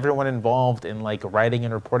accident that everyone involved in like writing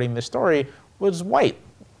and reporting this story was white.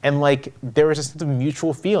 And like there was a sense of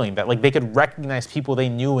mutual feeling that like they could recognize people they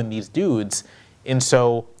knew in these dudes, and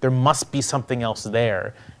so there must be something else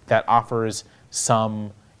there that offers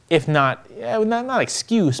some, if not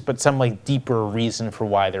excuse, but some like deeper reason for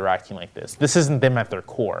why they're acting like this. This isn't them at their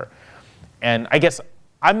core. And I guess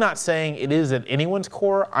I'm not saying it is at anyone's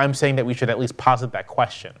core. I'm saying that we should at least posit that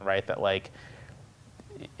question, right? That like,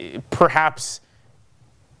 perhaps,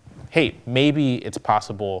 hey, maybe it's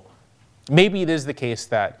possible, maybe it is the case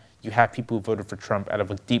that you have people who voted for Trump out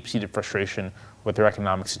of a deep-seated frustration with their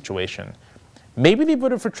economic situation. Maybe they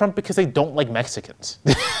voted for Trump because they don't like Mexicans.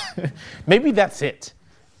 Maybe that's it.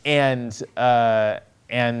 And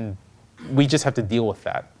we just have to deal with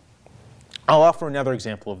that. I'll offer another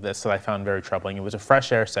example of this that I found very troubling. It was a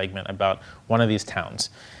Fresh Air segment about one of these towns,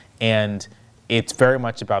 and it's very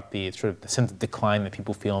much about the sort of the sense of decline that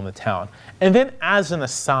people feel in the town. And then, as an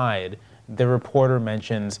aside, the reporter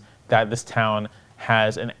mentions that this town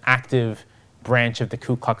has an active branch of the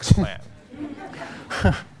Ku Klux Klan.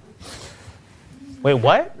 Wait,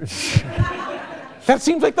 what? That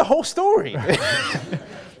seems like the whole story.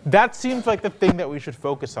 That seems like the thing that we should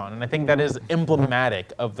focus on. And I think that is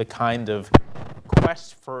emblematic of the kind of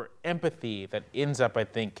quest for empathy that ends up, I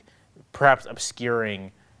think, perhaps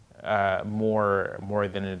obscuring more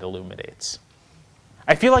than it illuminates.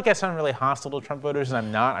 I feel like I sound really hostile to Trump voters, and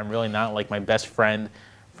I'm not. I'm really not. Like my best friend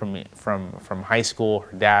from high school,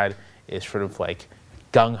 her dad is sort of like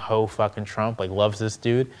gung-ho fucking Trump, like loves this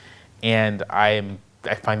dude. And I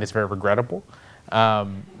find this very regrettable.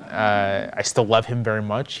 I still love him very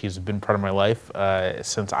much. He's been part of my life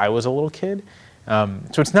since I was a little kid. So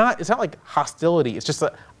it's not like hostility. It's just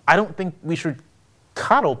that I don't think we should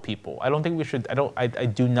coddle people. I don't think we should. I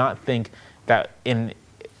do not think that in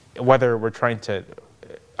whether we're trying to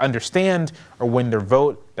understand or win their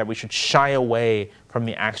vote, that we should shy away from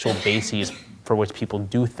the actual bases for which people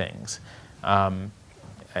do things.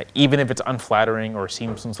 Even if it's unflattering or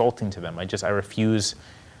seems insulting to them, I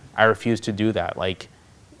refuse to do that. Like,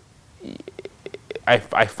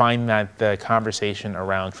 I find that the conversation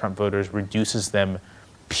around Trump voters reduces them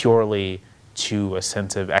purely to a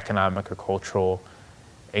sense of economic or cultural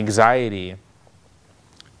anxiety,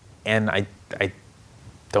 And I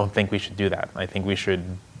don't think we should do that. I think we should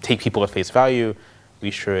take people at face value.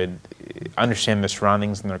 We should understand their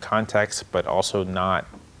surroundings and their context, but also not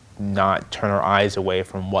turn our eyes away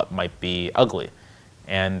from what might be ugly.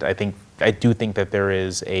 And I do think that there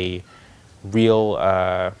is a real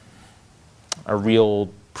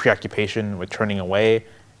preoccupation with turning away.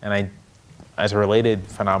 And as a related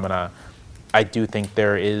phenomena, I do think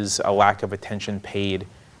there is a lack of attention paid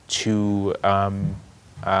to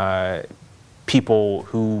people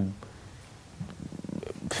who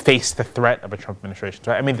face the threat of a Trump administration.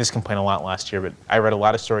 So I made this complaint a lot last year, but I read a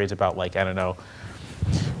lot of stories about, like, I don't know,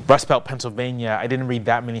 Rust Belt, Pennsylvania. I didn't read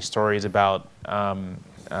that many stories about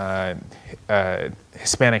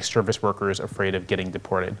Hispanic service workers afraid of getting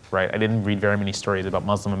deported, right? I didn't read very many stories about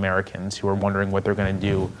Muslim Americans who are wondering what they're going to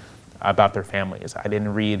do about their families. I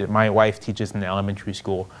didn't read, my wife teaches in an elementary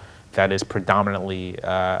school that is predominantly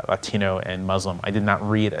Latino and Muslim. I did not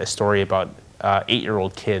read a story about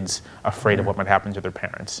 8-year-old kids afraid of what might happen to their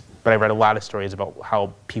parents. But I read a lot of stories about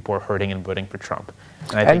how people are hurting and voting for Trump.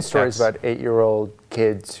 And stories about 8-year-old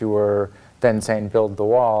kids who are then saying build the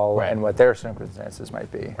wall, right, and what their circumstances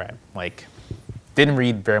might be. Right. Like, didn't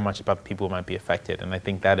read very much about the people who might be affected. And I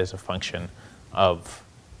think that is a function of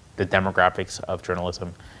the demographics of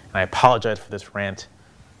journalism. And I apologize for this rant.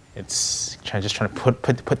 It's just trying to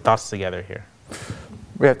put thoughts together here.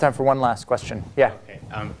 We have time for one last question. Yeah. Okay.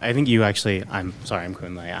 I think you actually, I'm sorry, I'm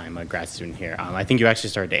Kunle. I'm a grad student here. I think you actually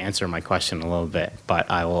started to answer my question a little bit,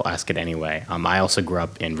 but I will ask it anyway. I also grew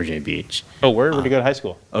up in Virginia Beach. Oh, where did you go to high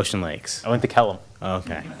school? Ocean Lakes. I went to Kellum.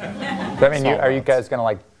 Okay. I mean, are you guys going to,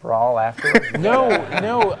 like, brawl afterwards?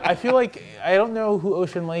 No. I feel like, I don't know who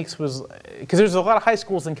Ocean Lakes was, because there's a lot of high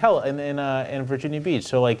schools in in Virginia Beach.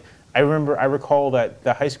 So, like, I recall that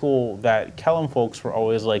the high school that Kellum folks were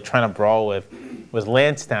always, like, trying to brawl with was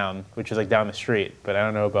Lansdowne, which is, like, down the street. But I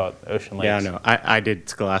don't know about Ocean Lakes. Yeah, no. I did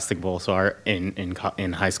Scholastic Bowl, so in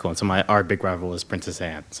high school, and so our big rival was Princess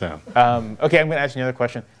Anne. So. Okay, I'm going to ask you another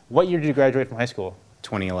question. What year did you graduate from high school?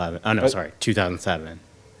 2011. Oh no, sorry, 2007.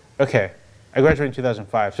 Okay, I graduated in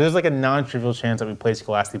 2005. So there's, like, a non-trivial chance that we play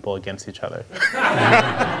Scholastic Bowl against each other.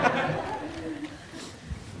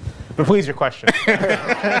 But please, your question.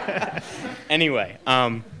 Anyway,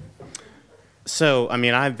 so I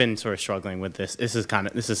mean, I've been sort of struggling with this. This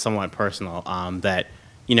is somewhat personal. That,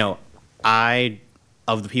 you know,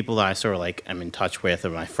 of the people that I sort of, like, I'm in touch with, or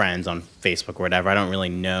my friends on Facebook or whatever, I don't really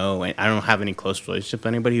know. I don't have any close relationship with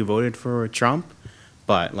anybody who voted for Trump.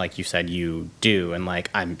 But like you said, you do, and, like,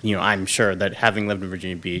 I'm sure that, having lived in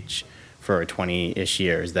Virginia Beach for 20-ish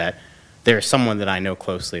years, that there's someone that I know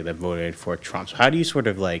closely that voted for Trump. So how do you sort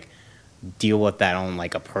of, like, deal with that on,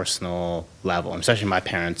 like, a personal level? Especially my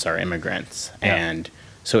parents are immigrants, yeah. And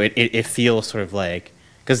so it feels sort of like,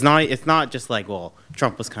 because it's not just like, well,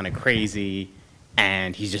 Trump was kind of crazy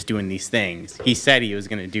and he's just doing these things. He said he was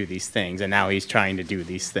going to do these things, and now he's trying to do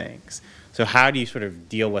these things. So how do you sort of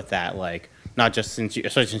deal with that, like, not just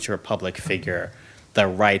especially since you're a public figure, the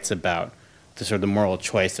rights about the sort of the moral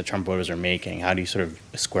choice that Trump voters are making? How do you sort of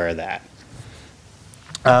square that?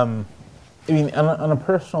 I mean, on a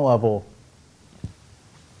personal level,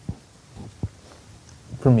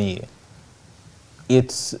 for me,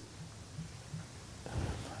 it's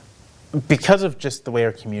because of just the way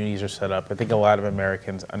our communities are set up. I think a lot of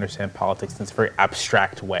Americans understand politics in this very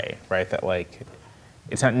abstract way, right? That, like,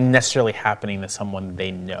 it's not necessarily happening to someone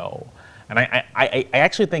they know. And I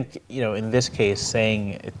actually think, you know, in this case,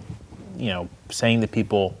 saying to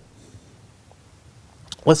people,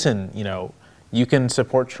 listen, you know, you can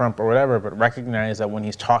support Trump or whatever, but recognize that when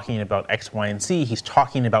he's talking about X, Y, and Z, he's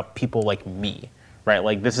talking about people like me, right?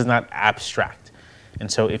 Like, this is not abstract. And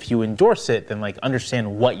so if you endorse it, then, like,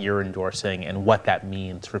 understand what you're endorsing and what that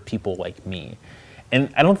means for people like me.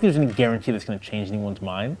 And I don't think there's any guarantee that's going to change anyone's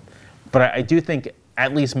mind, but I do think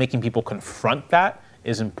at least making people confront that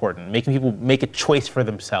is important. Making people make a choice for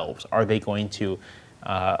themselves. Are they going to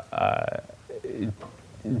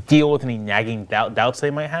deal with any nagging doubts they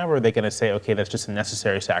might have, or are they going to say, okay, that's just a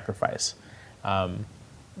necessary sacrifice? I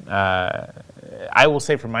will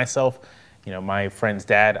say for myself, you know, my friend's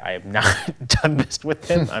dad, I have not done this with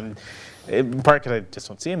him. In part because I just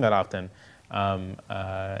don't see him that often.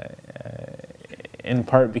 In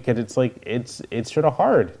part because it's like, it's sort of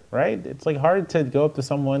hard, right? It's, like, hard to go up to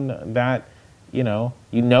someone that, you know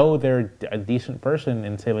they're a decent person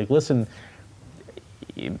and say, like, listen,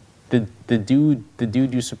 the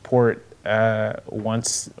dude you support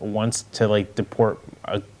wants to, like, deport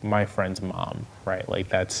my friend's mom, right? Like,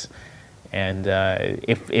 that's, and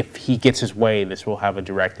if he gets his way, this will have a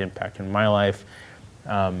direct impact in my life.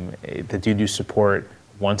 The dude you support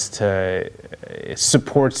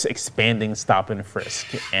supports expanding stop and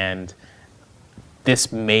frisk, and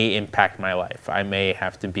this may impact my life. I may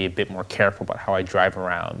have to be a bit more careful about how I drive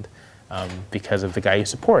around because of the guy you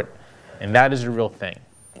support, and that is a real thing.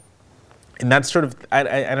 And that's sort of, I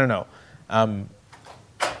don't know. I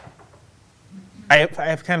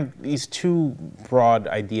have kind of these two broad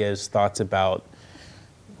ideas, thoughts about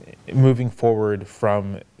moving forward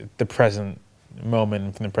from the present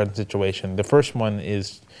moment, from the present situation. The first one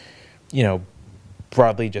is,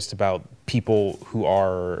 broadly just about people who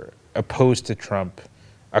are opposed to Trump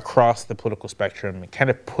across the political spectrum, kind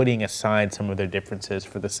of putting aside some of their differences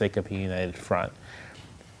for the sake of a united front.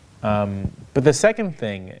 But the second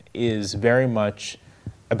thing is very much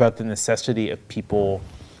about the necessity of people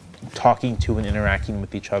talking to and interacting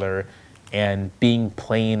with each other and being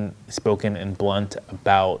plain spoken and blunt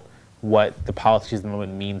about what the politics of the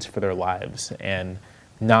moment means for their lives and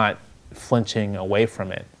not flinching away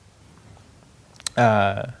from it.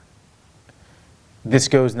 This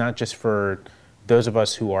goes not just for those of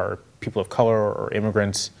us who are people of color or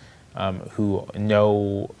immigrants who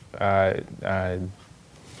know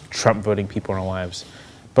Trump voting people in our lives,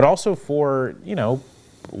 but also for,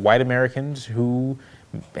 white Americans who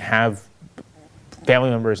have family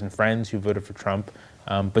members and friends who voted for Trump,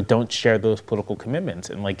 but don't share those political commitments,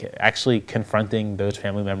 and actually confronting those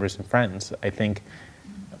family members and friends. I think,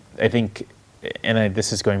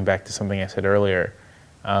 this is going back to something I said earlier.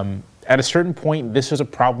 At a certain point, this is a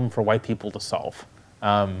problem for white people to solve,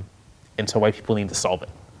 and so white people need to solve it.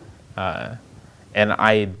 And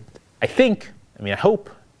I hope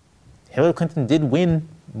Hillary Clinton did win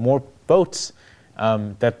more votes,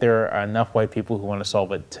 that there are enough white people who want to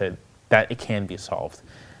solve it that it can be solved.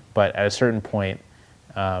 But at a certain point,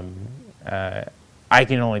 I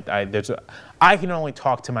can only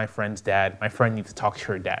talk to my friend's dad. My friend needs to talk to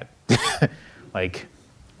her dad.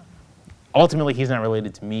 Ultimately, he's not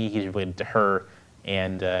related to me. He's related to her,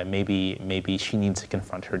 and maybe she needs to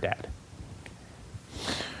confront her dad.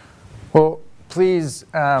 Well, please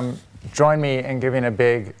join me in giving a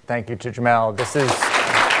big thank you to Jamel. This is